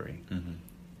factory. Mm-hmm.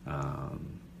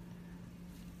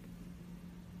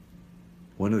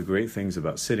 One of the great things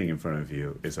about sitting in front of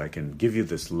you is I can give you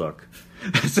this look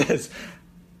that says,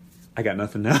 I got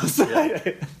nothing else.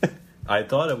 Yeah. I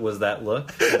thought it was that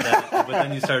look, but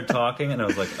then you started talking, and I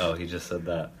was like, oh, he just said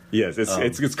that. Yes,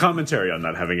 it's commentary on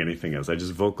not having anything else. I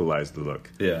just vocalized the look.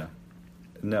 Yeah.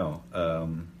 No.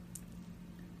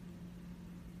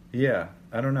 Yeah,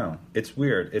 I don't know. It's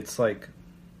weird. It's like,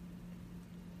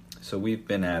 so we've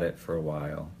been at it for a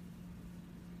while.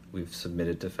 We've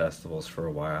submitted to festivals for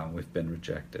a while. We've been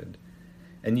rejected.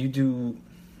 And you do,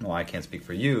 well, I can't speak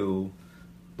for you,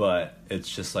 but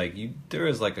it's just like, there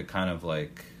is like a kind of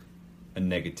like a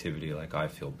negativity, like I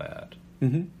feel bad.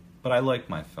 Mm-hmm. But I like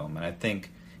my film, and I think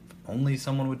if only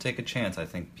someone would take a chance, I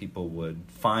think people would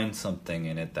find something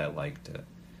in it that liked it.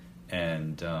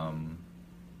 And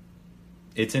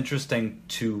it's interesting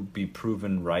to be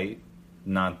proven right.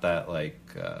 Not that like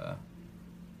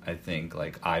I think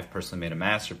like I've personally made a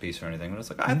masterpiece or anything, but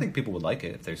it's like I think people would like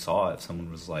it if they saw it. If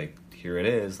someone was like, here it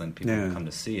is, then people would come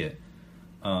to see it.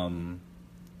 And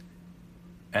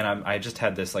I just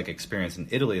had this like experience in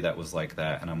Italy that was like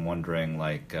that, and I'm wondering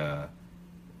like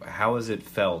how has it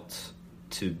felt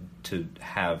to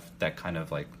have that kind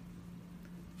of like,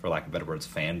 for lack of better words,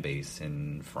 fan base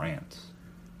in France?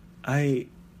 I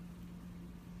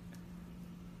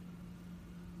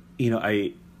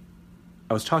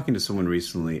was talking to someone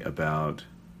recently about,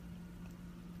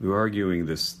 we were arguing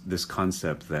this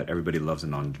concept that everybody loves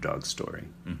an underdog story.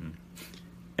 Mm-hmm.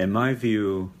 And my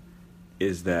view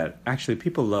is that actually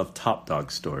people love top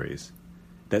dog stories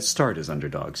that start as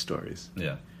underdog stories.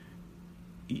 Yeah.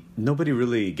 Nobody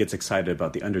really gets excited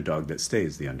about the underdog that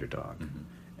stays the underdog. Mm-hmm.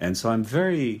 And so I'm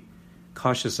very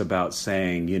cautious about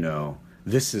saying,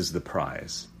 this is the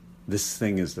prize. This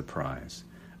thing is the prize.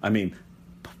 I mean,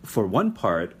 for one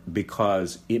part,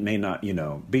 because it may not,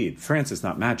 be, France is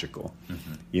not magical.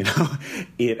 Mm-hmm.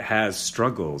 It has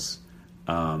struggles.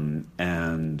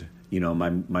 And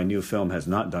my new film has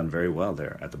not done very well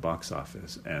there at the box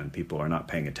office, and people are not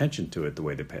paying attention to it the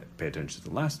way they pay attention to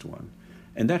the last one.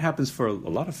 And that happens for a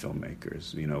lot of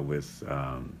filmmakers, with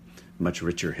much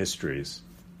richer histories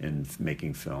in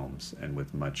making films and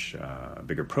with much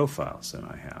bigger profiles than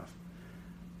I have.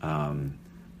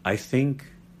 I think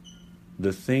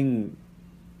the thing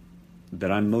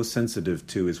that I'm most sensitive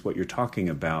to is what you're talking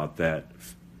about, that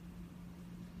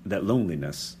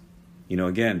loneliness.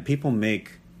 Again, people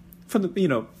make,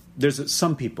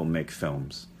 some people make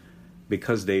films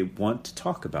because they want to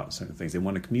talk about certain things. They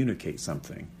want to communicate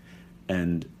something.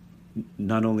 And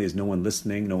not only is no one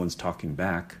listening, no one's talking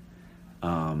back,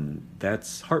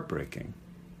 that's heartbreaking.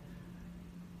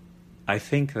 I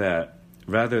think that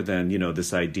rather than,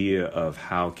 this idea of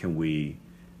how can we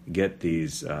get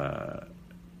these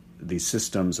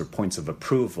systems or points of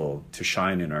approval to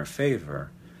shine in our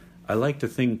favor, I like to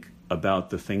think about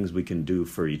the things we can do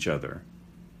for each other,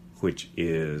 which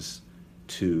is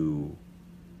to,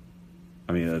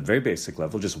 at a very basic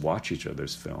level, just watch each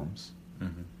other's films,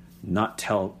 not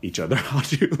tell each other how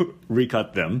to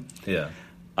recut them. Yeah.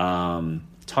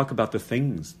 Talk about the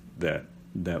things that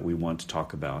we want to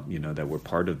talk about, that were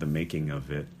part of the making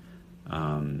of it,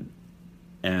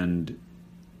 and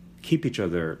keep each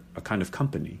other a kind of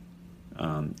company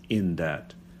in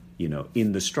that,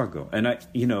 in the struggle. And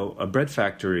A Bread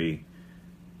Factory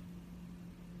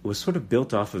was sort of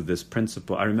built off of this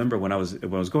principle. I remember when I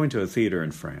was going to a theater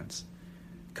in France,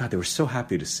 God, they were so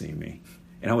happy to see me.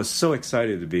 And I was so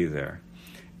excited to be there.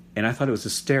 And I thought it was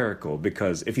hysterical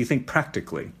because if you think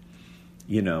practically,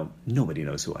 nobody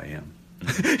knows who I am.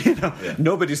 Yeah.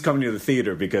 Nobody's coming to the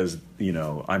theater because,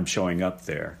 I'm showing up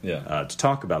there to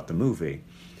talk about the movie.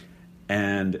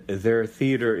 And their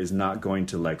theater is not going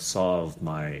to solve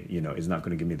my, is not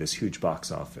going to give me this huge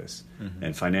box office. Mm-hmm.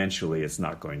 And financially, it's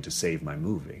not going to save my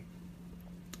movie.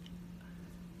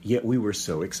 Yet we were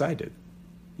so excited,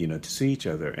 to see each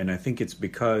other. And I think it's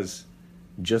because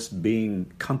just being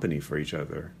company for each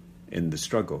other in the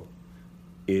struggle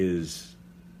is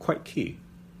quite key.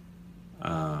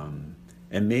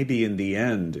 And maybe in the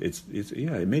end,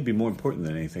 it may be more important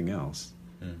than anything else.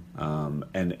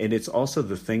 And it's also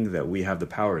the thing that we have the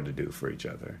power to do for each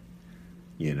other.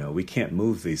 We can't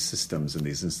move these systems and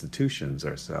these institutions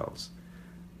ourselves,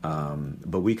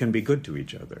 but we can be good to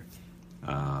each other,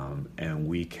 and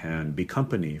we can be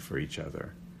company for each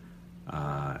other,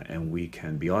 and we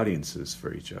can be audiences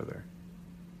for each other.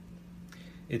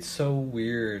 It's so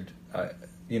weird.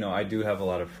 I do have a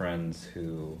lot of friends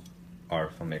who are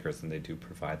filmmakers, and they do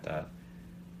provide that.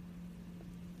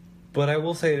 But I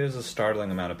will say there's a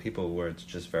startling amount of people where it's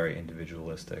just very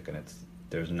individualistic, and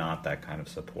there's not that kind of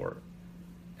support.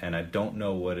 And I don't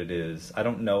know what it is. I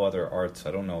don't know other arts.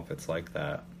 I don't know if it's like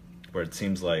that, where it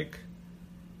seems like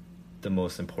the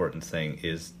most important thing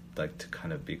is to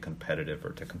kind of be competitive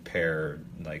or to compare,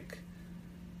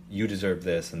 you deserve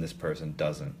this and this person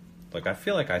doesn't. I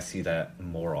feel like I see that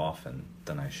more often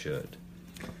than I should.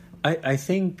 I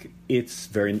think it's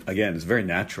very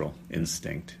natural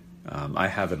instinct. I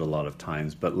have it a lot of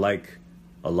times, but like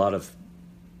a lot of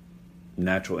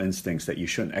natural instincts that you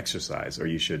shouldn't exercise, or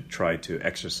you should try to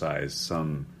exercise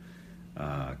some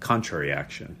contrary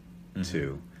action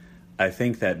to. I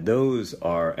think that those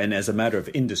are, and as a matter of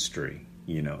industry,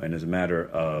 and as a matter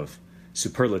of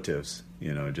superlatives,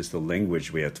 just the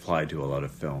language we apply to a lot of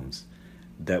films,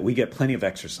 that we get plenty of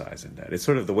exercise in that. It's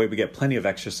sort of the way we get plenty of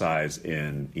exercise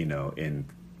in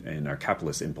our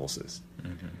capitalist impulses.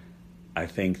 Mm-hmm. I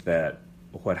think that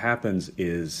what happens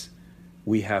is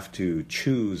we have to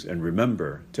choose and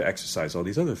remember to exercise all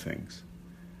these other things,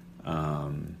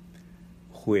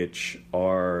 which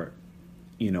are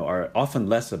often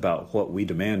less about what we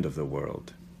demand of the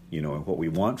world, and what we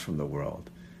want from the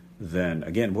world, than,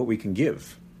 again, what we can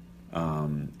give,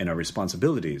 and our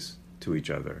responsibilities to each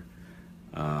other.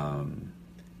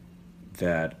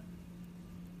 That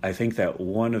I think that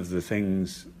one of the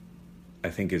things I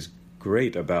think is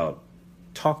great about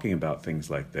talking about things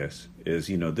like this is,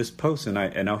 this post,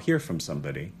 and I'll hear from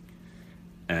somebody,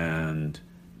 and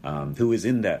who is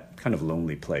in that kind of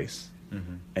lonely place,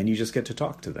 and you just get to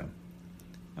talk to them,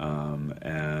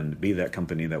 and be that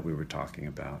company that we were talking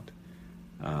about.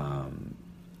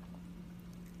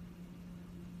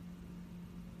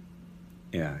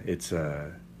 It's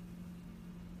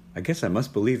I guess I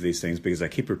must believe these things because I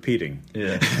keep repeating.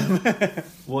 Yeah.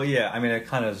 Well, yeah, it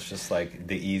kind of is just the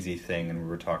easy thing, and we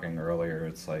were talking earlier,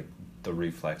 it's the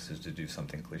reflex is to do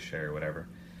something cliche or whatever.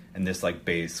 And this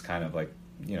base kind of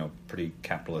pretty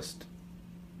capitalist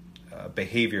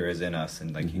behavior is in us,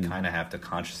 and you kind of have to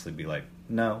consciously be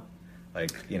no,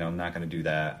 I'm not going to do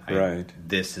that. Right.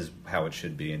 This is how it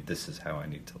should be, and this is how I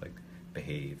need to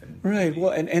behave. And right.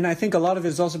 Well, and I think a lot of it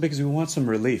is also because we want some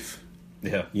relief.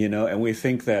 Yeah. And we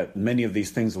think that many of these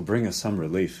things will bring us some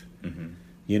relief. Mm-hmm.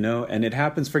 And it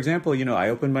happens, for example, I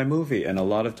open my movie, and a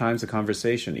lot of times the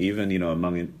conversation, even,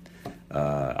 among,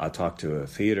 I'll talk to a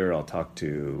theater, I'll talk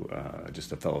to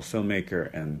just a fellow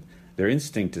filmmaker, and Their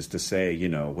instinct is to say,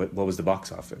 what was the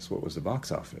box office? What was the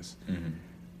box office? Mm-hmm.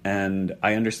 And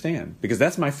I understand, because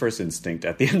that's my first instinct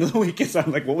at the end of the week is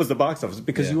I'm like, what was the box office?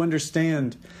 Because you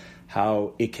understand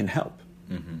how it can help.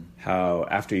 Mm-hmm. How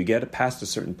after you get past a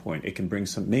certain point, it can bring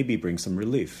some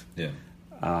relief. Yeah.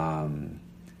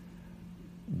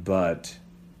 But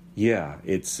yeah,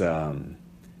 it's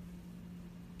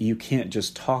you can't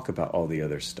just talk about all the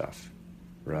other stuff,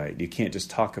 right? You can't just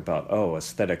talk about,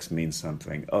 aesthetics mean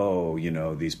something.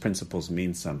 These principles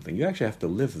mean something. You actually have to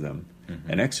live them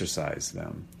and exercise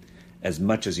them as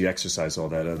much as you exercise all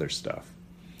that other stuff.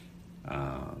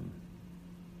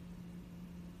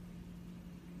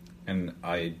 And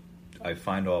I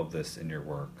find all of this in your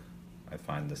work. I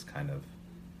find this kind of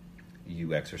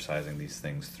you exercising these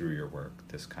things through your work,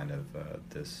 this kind of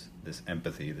this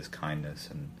empathy, this kindness,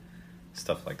 and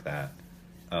stuff like that.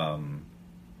 And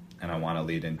I want to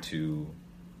lead into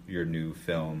your new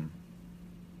film,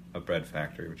 A Bread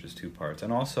Factory, which is 2 parts,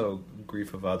 and also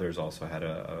Grief of Others also had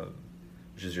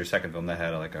which is your second film that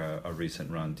had a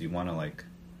recent run. Do you want to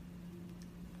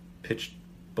pitch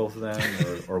both of them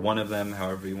or one of them,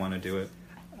 however you want to do it?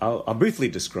 I'll briefly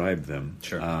describe them.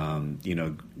 Sure.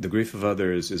 The Grief of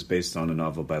Others is based on a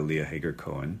novel by Leah Hager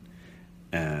Cohen,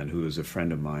 and who was a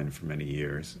friend of mine for many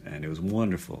years, and it was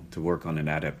wonderful to work on an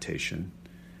adaptation.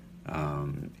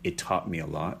 It taught me a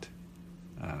lot.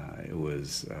 It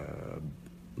was a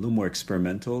little more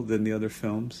experimental than the other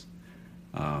films,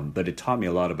 but it taught me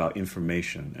a lot about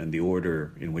information and the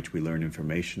order in which we learn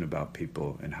information about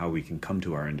people and how we can come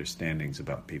to our understandings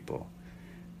about people.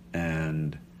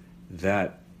 And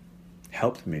that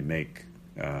helped me make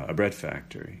A Bread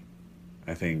Factory.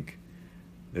 I think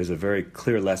there's a very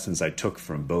clear lessons I took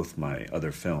from both my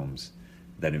other films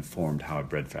that informed how A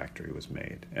Bread Factory was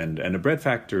made. And A Bread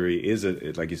Factory is,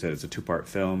 like you said, it's a 2-part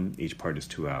film. Each part is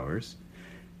 2 hours.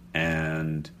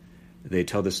 And they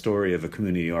tell the story of a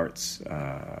community arts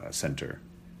center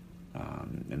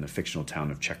in the fictional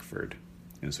town of Checkford.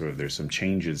 And sort of there's some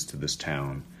changes to this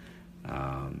town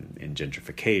in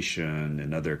gentrification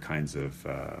and other kinds of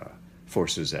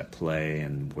forces at play,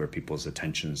 and where people's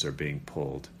attentions are being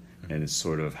pulled. Mm-hmm. And it's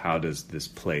sort of, how does this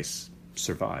place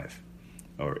survive,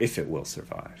 or if it will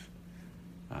survive?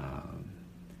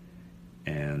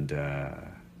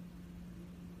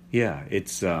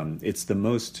 It's the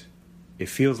most. It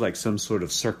feels like some sort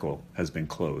of circle has been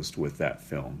closed with that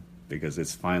film, because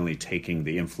it's finally taking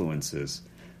the influences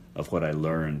of what I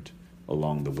learned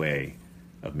along the way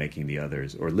of making the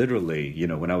others. Or literally,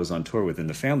 when I was on tour within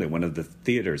the family, one of the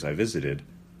theaters I visited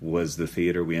was the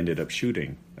theater we ended up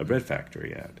shooting A Bread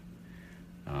Factory at.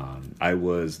 I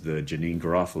was the Janine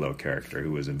Garofalo character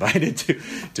who was invited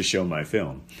to show my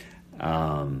film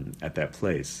at that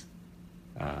place.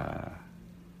 And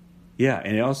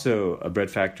it also, A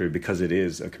Bread Factory, because it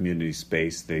is a community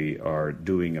space, they are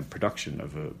doing a production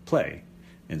of a play.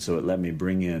 And so it let me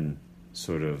bring in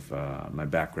sort of my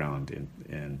background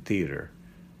in theater,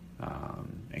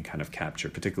 and kind of capture,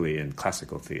 particularly in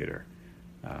classical theater.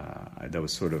 That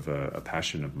was sort of a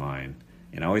passion of mine.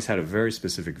 And I always had a very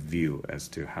specific view as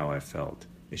to how I felt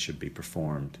it should be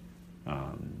performed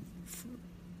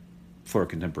for a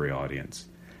contemporary audience.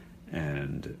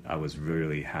 And I was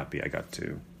really happy I got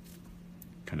to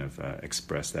kind of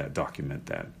express that, document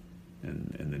that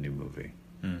in the new movie.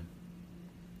 Mm.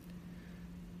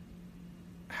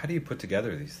 How do you put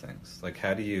together these things?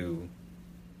 How do you...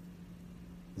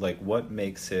 what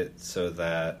makes it so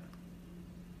that...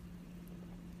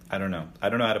 I don't know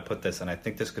how to put this, and I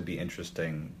think this could be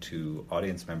interesting to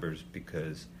audience members,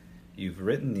 because you've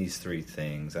written these 3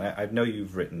 things, and I know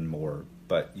you've written more,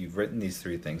 but you've written these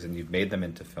 3 things, and you've made them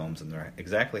into films, and they're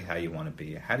exactly how you want to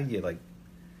be. How do you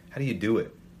do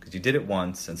it? Because you did it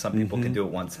once, and some people can do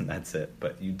it once and that's it,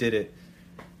 but you did it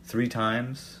 3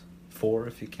 times, 4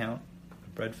 if you count A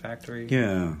Bread Factory.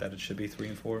 Yeah, that it should be 3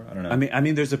 and 4. I don't know. I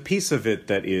mean, there's a piece of it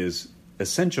that is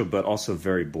essential, but also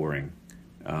very boring.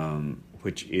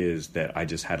 Which is that I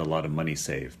just had a lot of money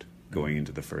saved going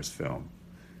into the first film.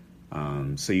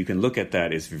 So you can look at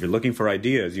that as, if you're looking for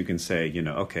ideas, you can say,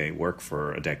 okay, work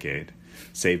for a decade,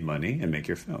 save money, and make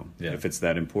your film. Yeah. If it's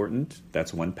that important,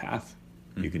 that's one path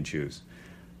you can choose.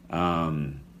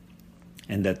 And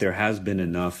that there has been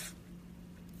enough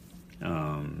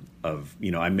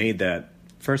I made that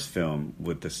first film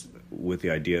with the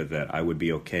idea that I would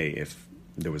be okay if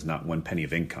there was not 1 penny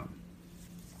of income.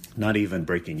 Not even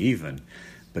breaking even,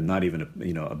 but not even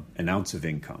an ounce of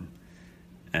income,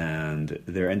 and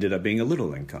there ended up being a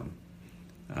little income,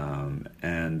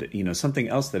 and something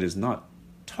else that is not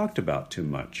talked about too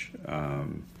much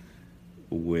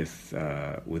with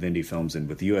indie films and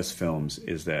with U.S. films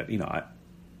is that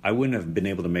I wouldn't have been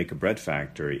able to make a bread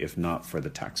factory if not for the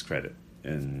tax credit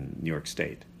in New York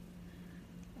State.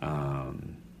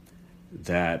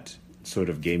 That sort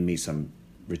of gave me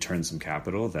returned some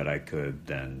capital that I could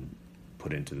then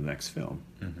put into the next film.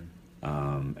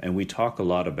 Mm-hmm. And we talk a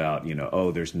lot about,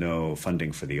 there's no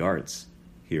funding for the arts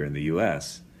here in the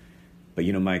U.S., but,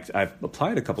 I've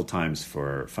applied a couple times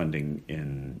for funding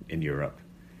in Europe,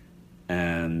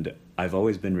 and I've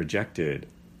always been rejected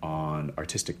on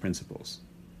artistic principles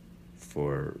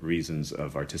for reasons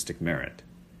of artistic merit.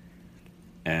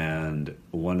 And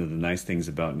one of the nice things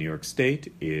about New York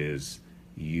State is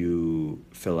you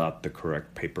fill out the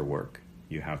correct paperwork.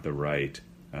 You have the right,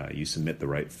 you submit the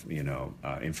right,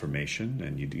 information,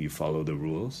 and you follow the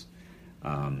rules,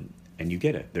 and you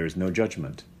get it. There's no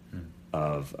judgment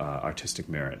of artistic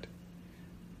merit.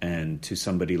 And to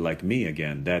somebody like me,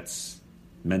 again, that's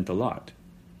meant a lot.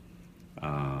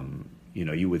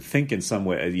 You would think in some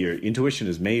way, your intuition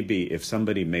is maybe if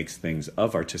somebody makes things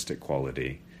of artistic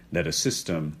quality, that a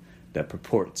system that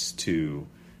purports to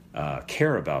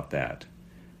care about that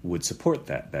would support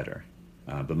that better.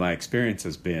 But my experience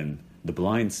has been the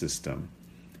blind system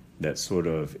that sort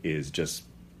of is just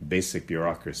basic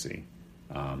bureaucracy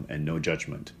and no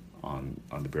judgment on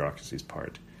the bureaucracy's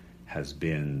part has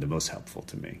been the most helpful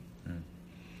to me.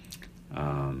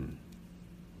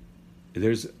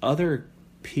 There's other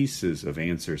pieces of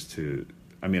answers to,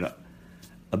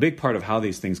 a big part of how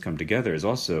these things come together is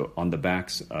also on the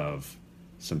backs of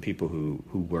some people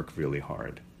who work really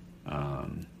hard.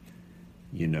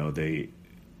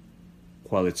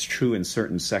 While it's true in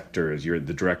certain sectors, the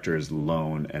director is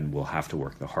alone and will have to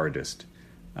work the hardest.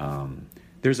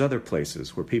 There's other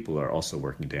places where people are also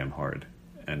working damn hard.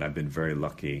 And I've been very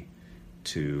lucky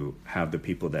to have the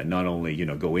people that not only,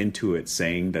 go into it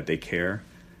saying that they care,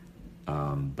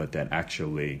 but that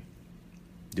actually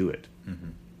do it,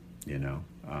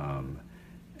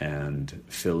 and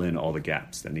fill in all the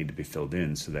gaps that need to be filled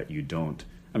in so that you don't...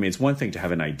 it's one thing to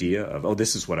have an idea of,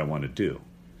 this is what I want to do.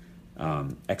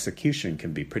 Execution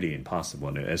can be pretty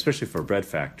impossible, especially for a bread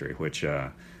factory, which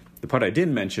the part I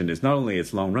didn't mention is not only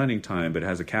its long running time, but it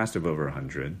has a cast of over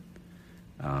 100.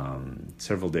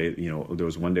 Several days, there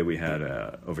was one day we had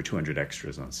over 200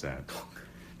 extras on set.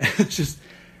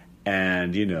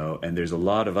 And there's a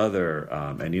lot of other,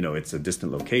 it's a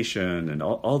distant location and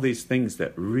all these things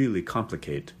that really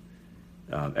complicate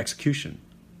execution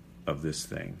of this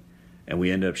thing. And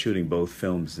we ended up shooting both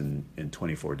films in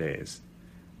 24 days.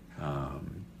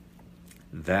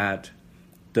 That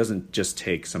doesn't just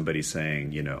take somebody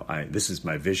saying, this is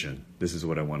my vision, this is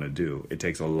what I want to do. It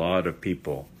takes a lot of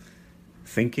people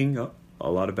thinking a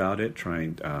lot about it,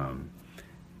 trying,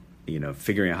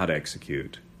 figuring out how to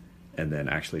execute, and then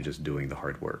actually just doing the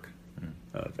hard work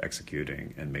of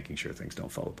executing and making sure things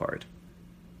don't fall apart.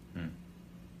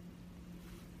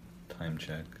 Time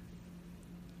check.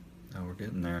 Oh, we're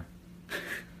getting there.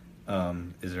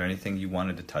 Is there anything you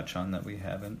wanted to touch on that we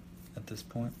haven't at this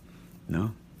point?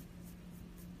 No.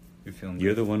 You're feeling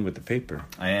You're good? the one with the paper.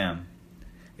 I am.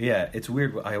 Yeah, it's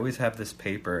weird. I always have this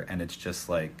paper, and it's just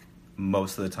like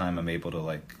most of the time I'm able to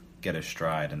like get a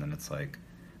stride, and then it's like,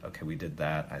 okay, we did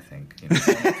that, I think,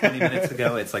 20 minutes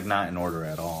ago. It's like not in order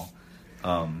at all.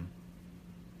 But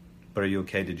are you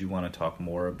okay? Did you want to talk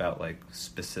more about like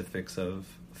specifics of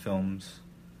films?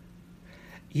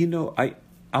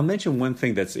 I'll mention one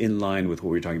thing that's in line with what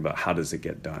we were talking about. How does it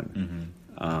get done?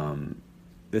 Mm-hmm.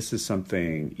 This is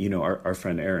something, our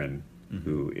friend Aaron, mm-hmm.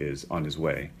 who is on his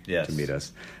way to meet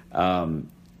us. I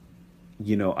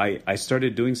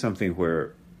started doing something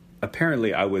where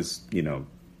apparently I was,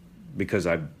 because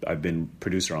I've been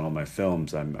producer on all my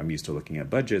films, I'm used to looking at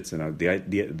budgets, and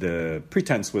the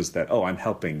pretense was that I'm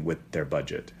helping with their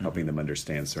budget, mm-hmm. helping them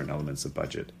understand certain elements of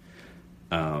budget.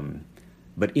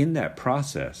 But in that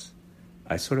process,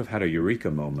 I sort of had a eureka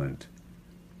moment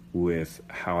with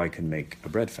how I can make a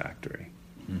bread factory.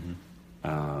 Mm-hmm.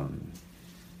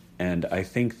 And I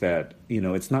think that,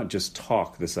 it's not just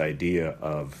talk, this idea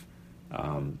of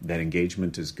that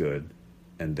engagement is good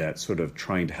and that sort of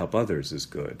trying to help others is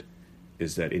good,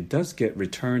 is that it does get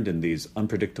returned in these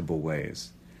unpredictable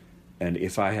ways. And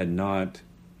if I had not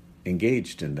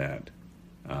engaged in that,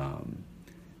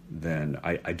 then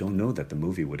I don't know that the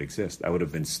movie would exist. I would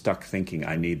have been stuck thinking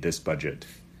I need this budget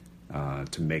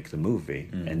to make the movie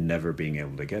and never being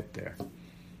able to get there.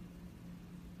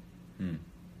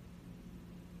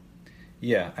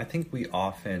 Yeah, I think we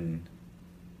often,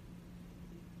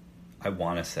 I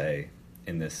want to say,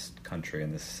 in this country,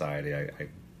 in this society,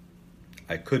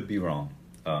 I could be wrong.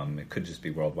 It could just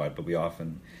be worldwide, but we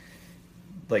often,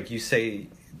 like you say,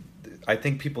 I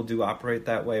think people do operate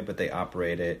that way, but they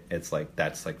operate it. It's like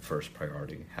that's like first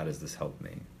priority. How does this help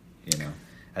me? You know,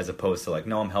 as opposed to like,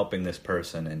 no, I'm helping this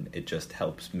person, and it just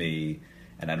helps me,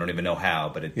 and I don't even know how,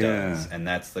 but it does. And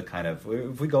that's the kind of,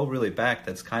 if we go really back,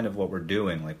 that's kind of what we're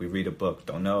doing. Like we read a book,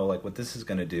 don't know like what this is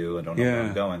going to do, and don't know where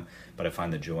I'm going, but I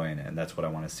find the joy in it, and that's what I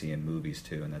want to see in movies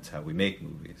too, and that's how we make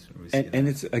movies. And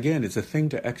it's it's a thing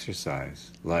to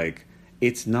exercise. Like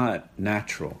it's not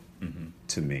natural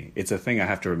to me. It's a thing I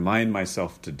have to remind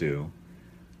myself to do.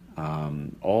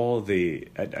 All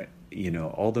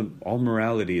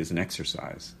morality is an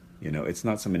exercise. You know, it's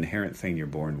not some inherent thing you're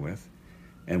born with.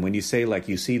 And when you say, like,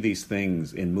 you see these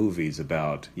things in movies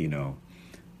about, you know,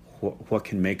 what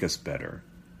can make us better,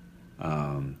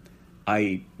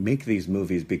 I make these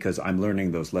movies because I'm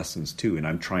learning those lessons too, and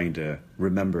I'm trying to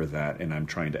remember that, and I'm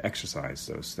trying to exercise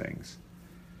those things.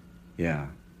 Yeah.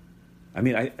 I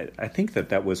mean, I think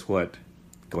that was what,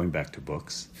 going back to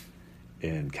books,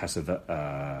 in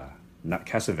not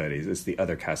Cassavetes, it's the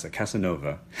other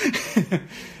Casanova,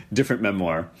 different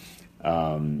memoir,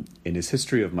 in his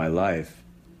History of My Life,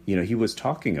 you know, he was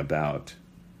talking about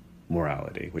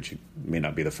morality, which may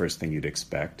not be the first thing you'd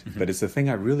expect, but it's the thing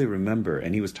I really remember.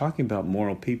 And he was talking about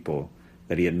moral people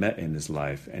that he had met in his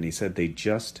life, and he said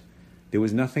there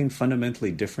was nothing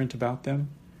fundamentally different about them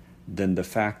than the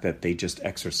fact that they just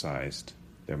exercised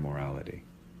their morality.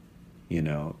 You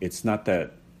know, it's not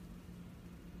that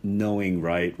knowing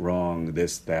right, wrong,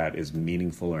 this, that is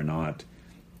meaningful or not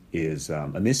is a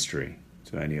mystery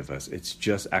to any of us. It's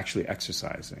just actually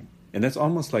exercising. And that's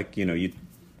almost like, you know, you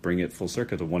bring it full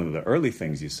circle to one of the early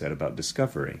things you said about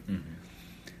discovery.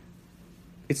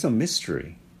 It's a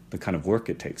mystery, the kind of work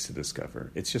it takes to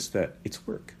discover. It's just that it's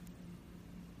work.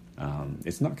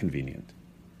 It's not convenient.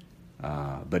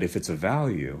 But if it's a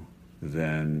value,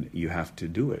 then you have to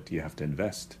do it. You have to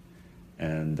invest.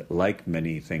 And like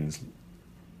many things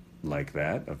like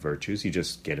that, of virtues, you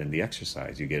just get in the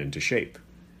exercise. You get into shape.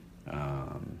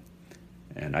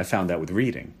 And I found that with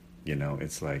reading. You know,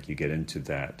 it's like you get into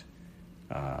that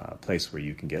place where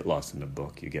you can get lost in a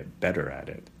book. You get better at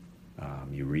it.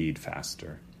 You read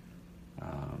faster.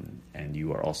 And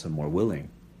you are also more willing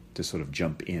to sort of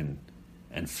jump in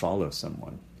and follow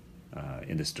someone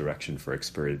in this direction for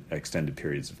extended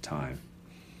periods of time.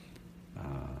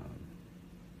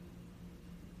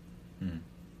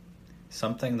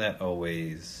 Something that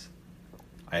always,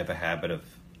 I have a habit of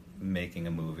making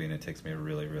a movie, and it takes me a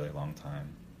really, really long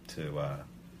time to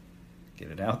get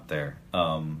it out there,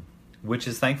 which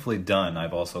is thankfully done.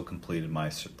 I've also completed my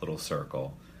little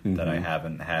circle that I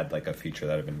haven't had like a feature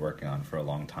that I've been working on for a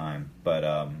long time.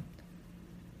 But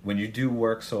when you do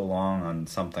work so long on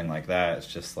something like that, it's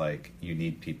just like you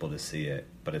need people to see it,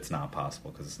 but it's not possible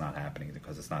because it's not happening,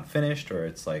 because it's not finished, or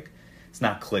it's like it's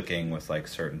not clicking with like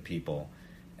certain people.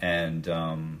 And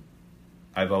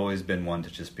I've always been one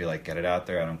to just be like, get it out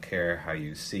there. I don't care how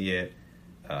you see it.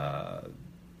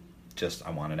 Just I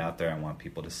want it out there. I want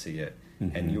people to see it.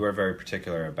 And you are very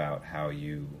particular about how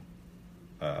you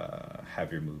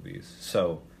have your movies.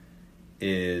 So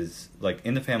is like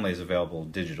In the Family is available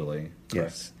digitally.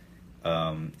 Yes.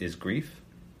 Is Grief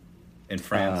in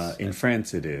France? In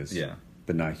France it is. Yeah.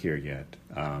 But not here yet.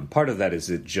 Part of that is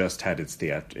it just had its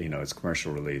its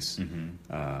commercial release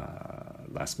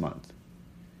last month.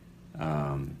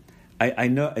 I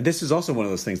know this is also one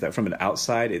of those things that from an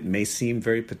outside it may seem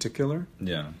very particular.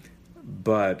 Yeah.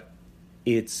 But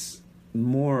it's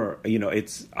more,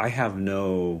 I have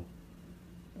no.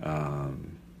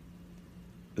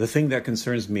 The thing that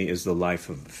concerns me is the life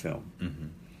of the film.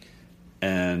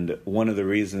 And one of the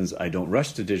reasons I don't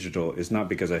rush to digital is not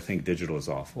because I think digital is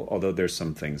awful, although there's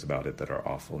some things about it that are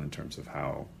awful in terms of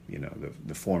how,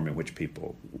 the form in which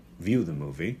people view the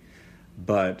movie.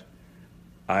 But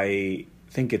I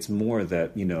think it's more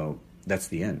that, that's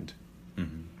the end.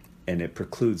 And it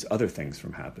precludes other things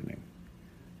from happening.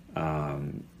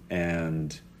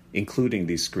 And including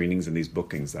these screenings and these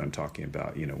bookings that I'm talking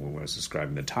about, when I was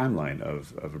describing the timeline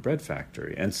of a bread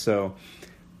factory. And so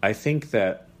I think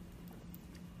that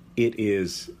it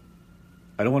is,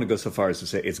 I don't want to go so far as to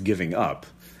say it's giving up,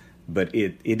 but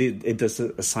it does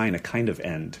assign a kind of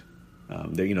end.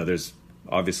 There's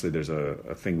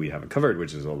a thing we haven't covered,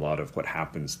 which is a lot of what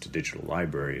happens to digital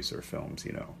libraries or films,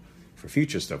 for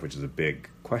future stuff, which is a big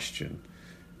question.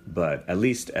 But at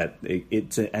least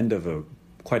it's an end of a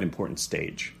quite important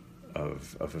stage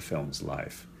of a film's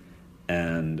life.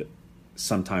 And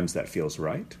sometimes that feels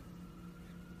right.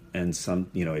 And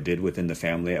it did within the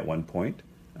family at one point.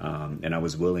 And I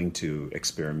was willing to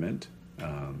experiment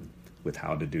with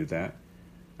how to do that.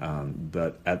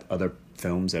 But at other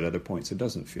films, at other points, it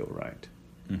doesn't feel right.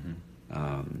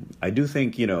 I do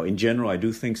think, in general, I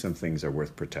do think some things are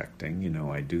worth protecting.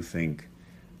 I do think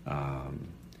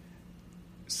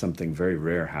something very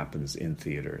rare happens in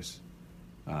theaters.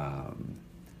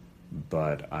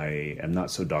 But I am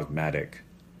not so dogmatic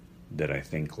that I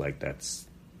think like that's,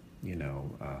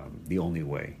 the only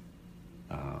way.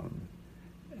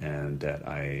 And that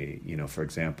for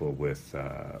example, with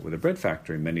a bread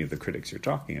factory, many of the critics you're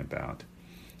talking about,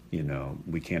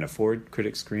 we can't afford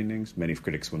critic screenings. Many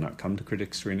critics will not come to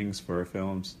critic screenings for our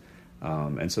films.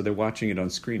 And so they're watching it on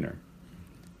Screener.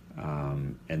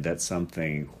 And that's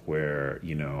something where,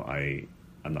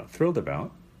 I'm not thrilled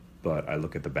about, but I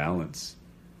look at the balance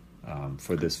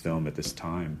for this film at this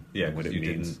time. Yeah, what it you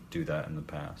means. Didn't do that in the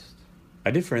past.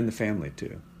 I did for In the Family,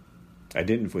 too. I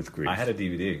didn't with Grief. I had a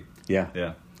DVD.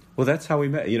 Yeah. Well, that's how we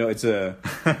met. It's a...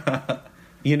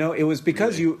 it was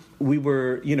because really? we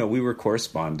were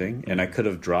corresponding, and I could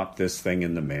have dropped this thing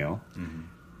in the mail. Mm-hmm.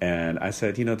 And I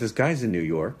said, this guy's in New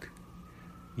York.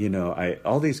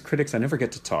 All these critics I never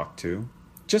get to talk to,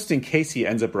 just in case he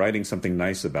ends up writing something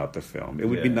nice about the film. It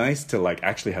would be nice to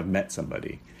actually have met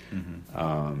somebody.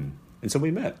 Mm-hmm. And so we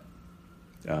met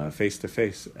face to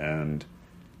face, and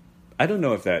I don't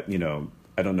know if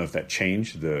that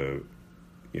changed the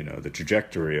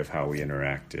trajectory of how we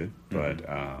interacted, but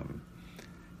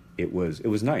it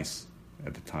was nice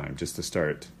at the time just to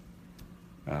start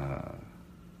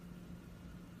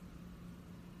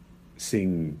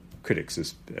seeing critics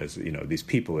as these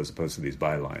people as opposed to these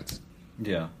bylines.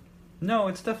 Yeah. No,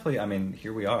 it's definitely,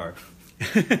 here we are.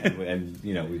 and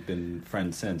we've been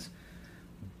friends since.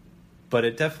 But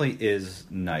it definitely is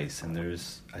nice, and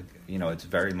there's, it's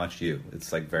very much you. It's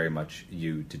very much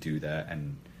you to do that,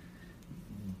 and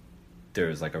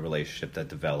there's a relationship that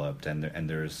developed, and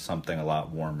there's something a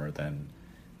lot warmer than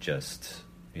just,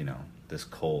 this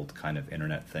cold kind of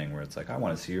internet thing where it's I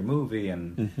want to see your movie,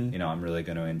 and, I'm really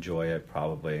going to enjoy it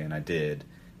probably, and I did.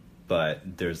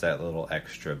 But there's that little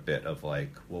extra bit of well,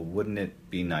 wouldn't it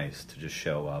be nice to just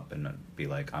show up and be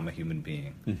I'm a human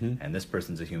being, and this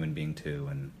person's a human being too,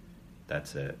 and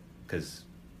that's it. Because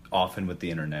often with the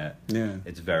internet,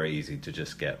 it's very easy to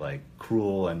just get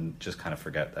cruel and just kind of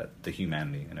forget that the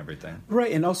humanity and everything.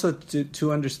 Right, and also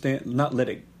to understand, not let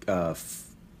it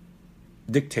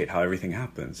dictate how everything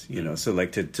happens. So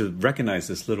to recognize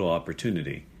this little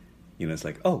opportunity. It's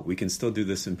we can still do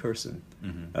this in person.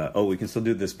 Mm-hmm. We can still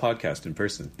do this podcast in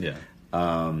person. Yeah.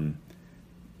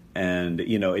 And,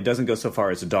 it doesn't go so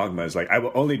far as a dogma. It's I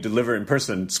will only deliver in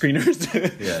person screeners.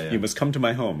 Yeah. You must come to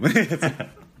my home.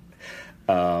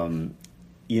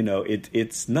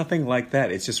 It's nothing like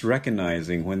that. It's just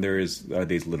recognizing when there are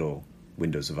these little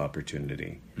windows of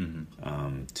opportunity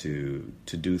to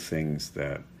do things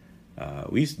that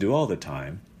we used to do all the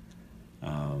time.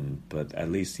 But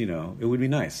at least, it would be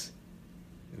nice.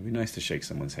 It would be nice to shake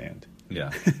someone's hand. Yeah.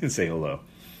 And say hello.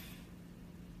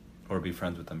 Or be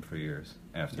friends with them for years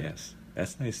after. Yes,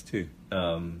 that's nice too.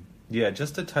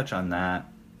 Just to touch on that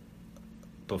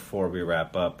before we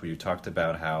wrap up, where you talked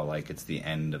about how it's the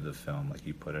end of the film,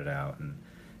 you put it out and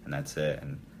that's it.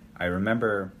 And I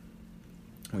remember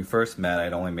when we first met,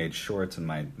 I'd only made shorts, and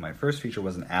my first feature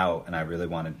wasn't out, and I really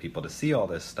wanted people to see all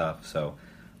this stuff. So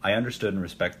I understood and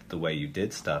respected the way you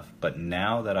did stuff. But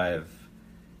now that I've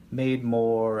made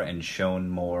more and shown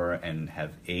more and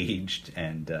have aged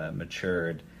and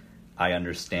matured, I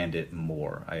understand it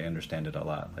more. I understand it a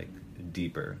lot,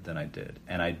 deeper than I did.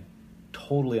 And I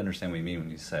totally understand what you mean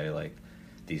when you say,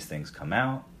 these things come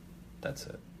out, that's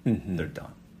it. Mm-hmm. They're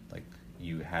done.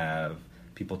 You have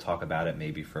people talk about it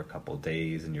maybe for a couple of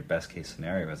days, and your best case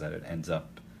scenario is that it ends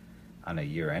up on a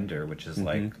year-ender, which is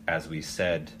as we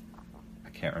said, I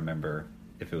can't remember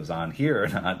if it was on here or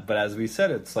not, but as we said,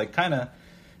 it's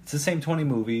it's the same 20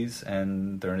 movies,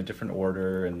 and they're in a different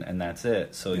order, and that's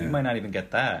it. So you might not even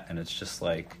get that, and it's just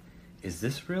is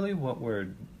this really what we're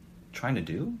trying to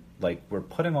do? We're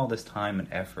putting all this time and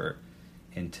effort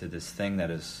into this thing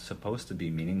that is supposed to be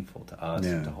meaningful to us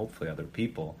and to hopefully other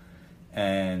people,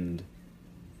 and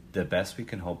the best we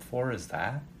can hope for is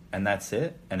that, and that's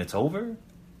it, and it's over?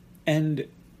 And,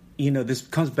 this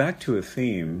comes back to a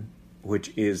theme,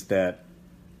 which is that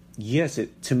yes,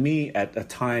 to me, at a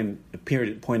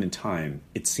point in time,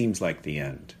 it seems like the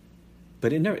end.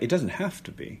 But it doesn't have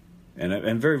to be.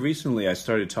 And very recently, I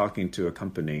started talking to a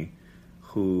company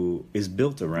who is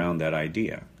built around that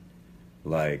idea.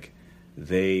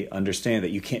 They understand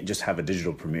that you can't just have a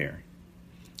digital premiere.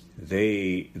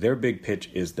 Their big pitch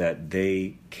is that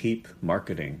they keep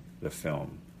marketing the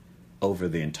film over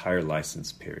the entire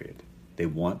license period. They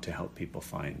want to help people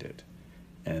find it.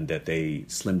 And that they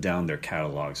slim down their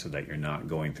catalog so that you're not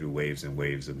going through waves and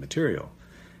waves of material.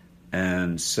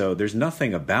 And so there's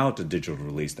nothing about a digital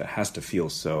release that has to feel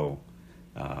so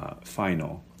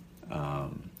final.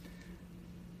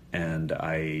 And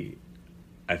I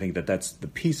think that that's the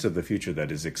piece of the future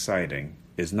that is exciting,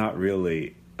 is not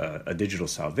really a digital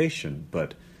salvation,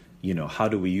 but, how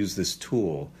do we use this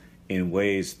tool in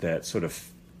ways that sort of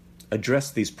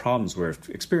address these problems we're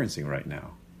experiencing right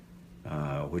now,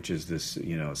 which is this,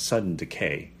 sudden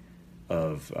decay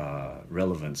of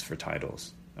relevance for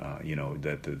titles.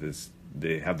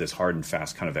 They have this hard and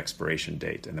fast kind of expiration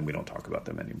date, and then we don't talk about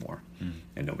them anymore,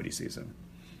 and nobody sees them.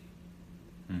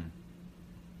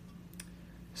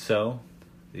 So,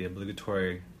 the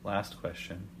obligatory last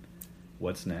question: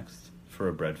 what's next for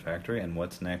a bread factory, and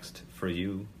what's next for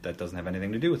you that doesn't have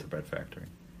anything to do with a bread factory,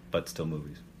 but still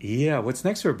movies? Yeah, what's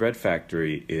next for a bread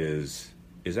factory is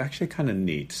actually kind of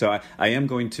neat. So I am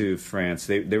going to France.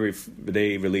 They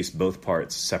released both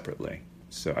parts separately.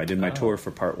 So I did my tour for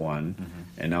part one,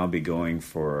 and I'll be going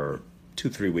for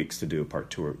 2-3 weeks to do a part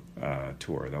tour.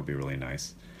 That'll be really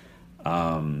nice.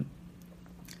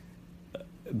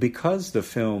 Because the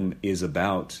film is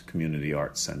about community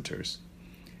arts centers,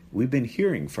 we've been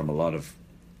hearing from a lot of,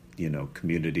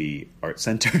 community art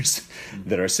centers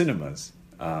that are cinemas,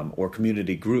 or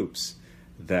community groups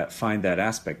that find that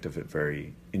aspect of it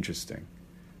very interesting,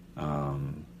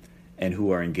 and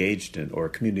who are engaged in, or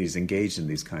communities engaged in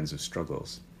these kinds of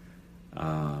struggles.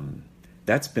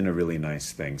 That's been a really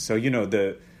nice thing. So,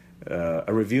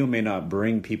 a review may not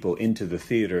bring people into the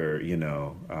theater,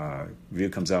 review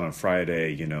comes out on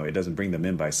Friday, it doesn't bring them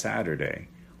in by Saturday.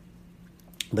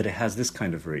 But it has this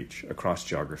kind of reach across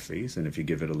geographies, and if you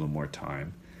give it a little more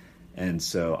time. And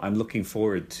so I'm looking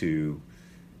forward to,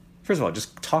 first of all,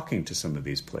 just talking to some of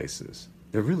these places.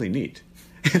 They're really neat.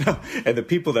 And the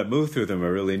people that move through them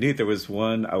are really neat. There was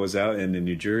one, I was out in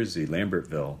New Jersey,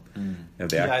 Lambertville.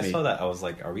 I saw that. I was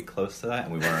like, are we close to that?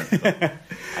 And we weren't.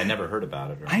 I never heard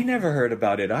about it. Right? I never heard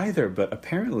about it either, but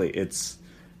apparently it's,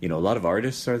 a lot of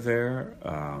artists are there.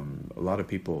 A lot of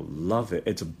people love it.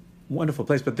 It's a wonderful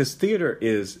place. But this theater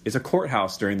is a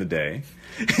courthouse during the day.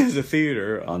 It's a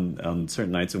theater on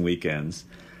certain nights and weekends.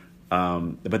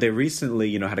 But they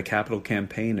recently, had a capital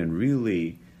campaign and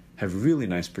really have really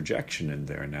nice projection in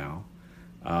there now.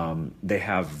 They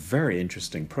have very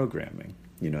interesting programming,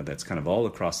 that's kind of all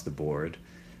across the board,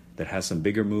 that has some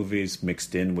bigger movies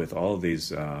mixed in with all of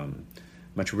these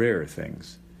much rarer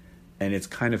things. And it's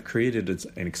kind of created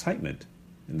an excitement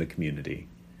in the community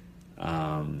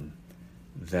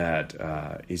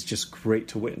that is just great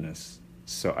to witness.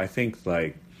 So I think,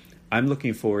 I'm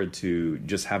looking forward to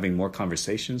just having more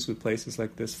conversations with places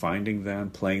like this, finding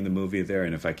them, playing the movie there,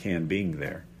 and if I can, being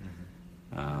there.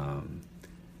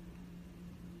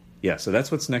 So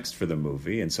that's what's next for the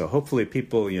movie. And so hopefully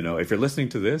people, if you're listening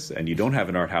to this and you don't have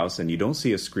an art house and you don't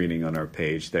see a screening on our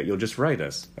page, that you'll just write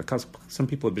us. Because some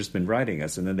people have just been writing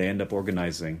us, and then they end up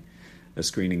organizing a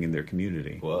screening in their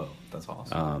community. Whoa, that's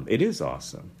awesome. It is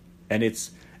awesome. And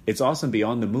it's awesome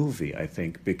beyond the movie, I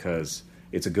think, because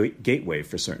it's a gateway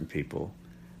for certain people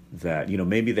that,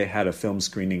 maybe they had a film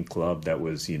screening club that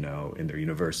was, in their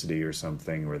university or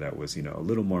something, or that was, a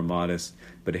little more modest,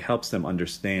 but it helps them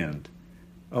understand,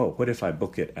 what if I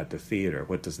book it at the theater?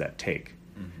 What does that take?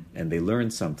 And they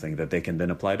learn something that they can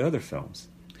then apply to other films.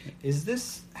 Is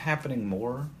this happening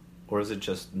more, or is it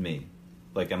just me?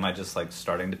 Am I just,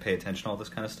 starting to pay attention to all this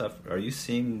kind of stuff? Are you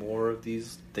seeing more of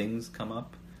these things come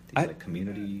up? These,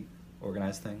 community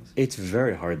organized things? It's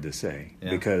very hard to say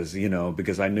because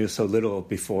I knew so little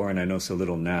before and I know so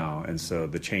little now, and so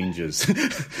the changes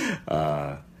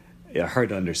are hard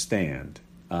to understand.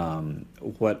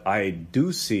 What I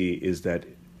do see is that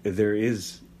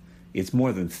it's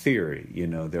more than theory.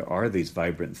 There are these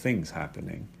vibrant things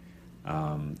happening,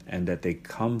 and that they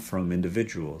come from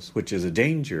individuals, which is a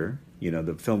danger.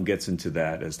 The film gets into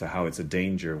that as to how it's a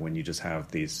danger when you just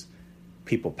have these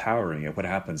people powering it. What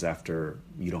happens after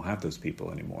you don't have those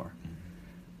people anymore?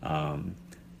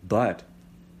 But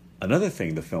another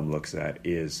thing the film looks at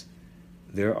is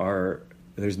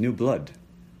there's new blood.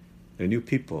 There are new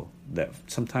people that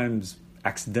sometimes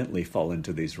accidentally fall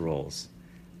into these roles.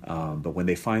 But when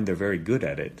they find they're very good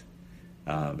at it,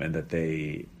 and that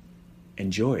they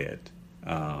enjoy it,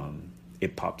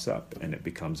 it pops up and it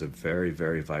becomes a very,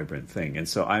 very vibrant thing. And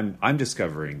so I'm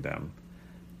discovering them.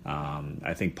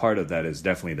 I think part of that is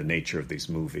definitely the nature of these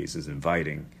movies, is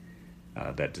inviting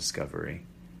that discovery.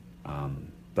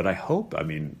 But I hope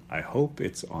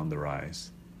it's on the rise.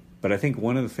 But I think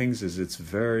one of the things is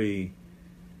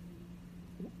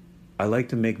I like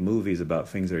to make movies about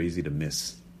things that are easy to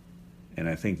miss. And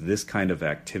I think this kind of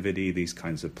activity, these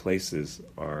kinds of places,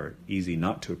 are easy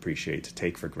not to appreciate, to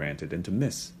take for granted, and to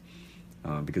miss.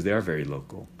 because they are very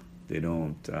local. They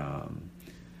don't.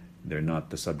 They're not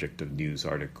the subject of news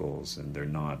articles, and they're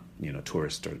not,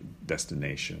 tourist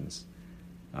destinations.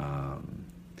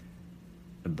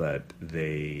 But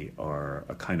they are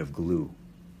a kind of glue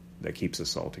that keeps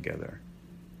us all together.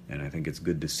 And I think it's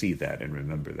good to see that and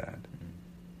remember that.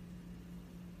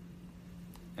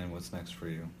 And what's next for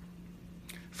you?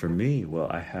 For me, well,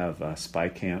 I have Spy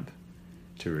Camp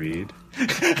to read.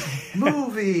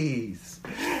 Movies!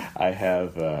 I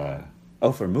have...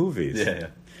 for movies? Yeah.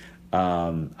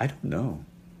 I don't know.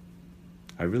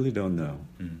 I really don't know.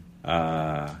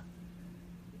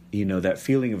 That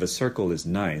feeling of a circle is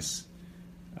nice.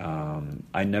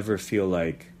 I never feel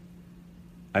like...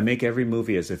 I make every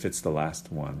movie as if it's the last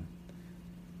one.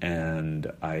 And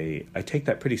I take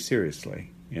that pretty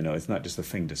seriously. It's not just a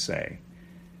thing to say.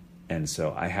 And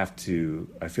so I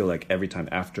feel like every time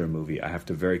after a movie, I have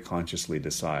to very consciously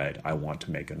decide I want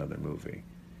to make another movie.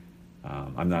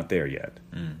 I'm not there yet.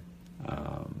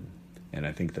 And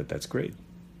I think that that's great.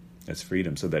 That's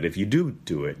freedom. So that if you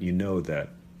do it, you know that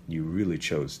you really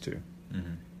chose to.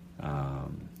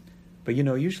 But,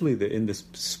 usually in this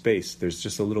space, there's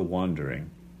just a little wandering,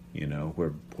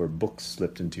 where books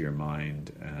slipped into your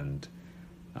mind and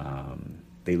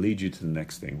they lead you to the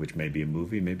next thing, which may be a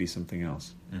movie, maybe something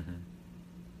else.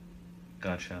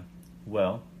 Gotcha.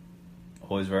 Well,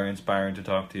 always very inspiring to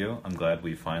talk to you. I'm glad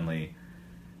we finally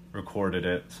recorded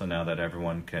it, so now that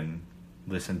everyone can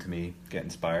listen to me get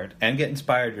inspired and get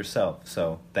inspired yourself.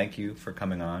 So thank you for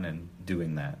coming on and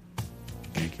doing that.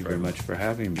 Thank you very much for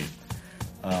having me.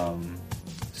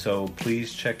 So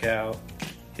please check out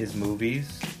his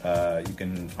movies. You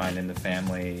can find In the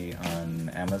Family on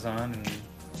Amazon,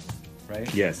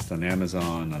 right? Yes, on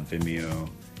Amazon, on Vimeo.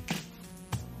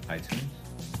 iTunes?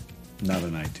 Not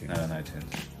on iTunes. Not on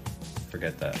iTunes.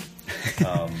 Forget that.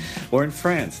 Or in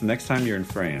France, next time you're in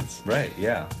France. Right,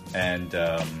 yeah. And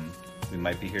we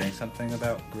might be hearing something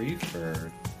about grief,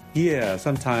 or... Yeah,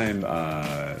 sometime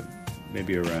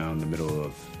maybe around the middle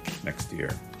of next year.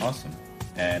 Awesome.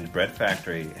 And Bread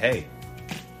Factory, hey,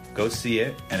 go see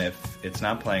it. And if it's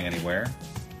not playing anywhere,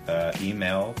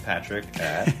 email Patrick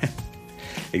at...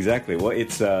 Exactly. Well,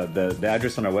 it's the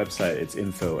address on our website, it's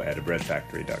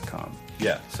info@abreadfactory.com.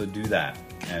 Yeah, so do that.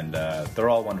 And they're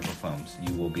all wonderful films.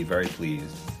 You will be very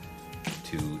pleased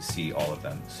to see all of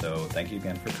them. So thank you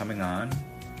again for coming on.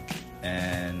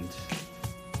 And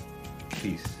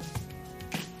peace.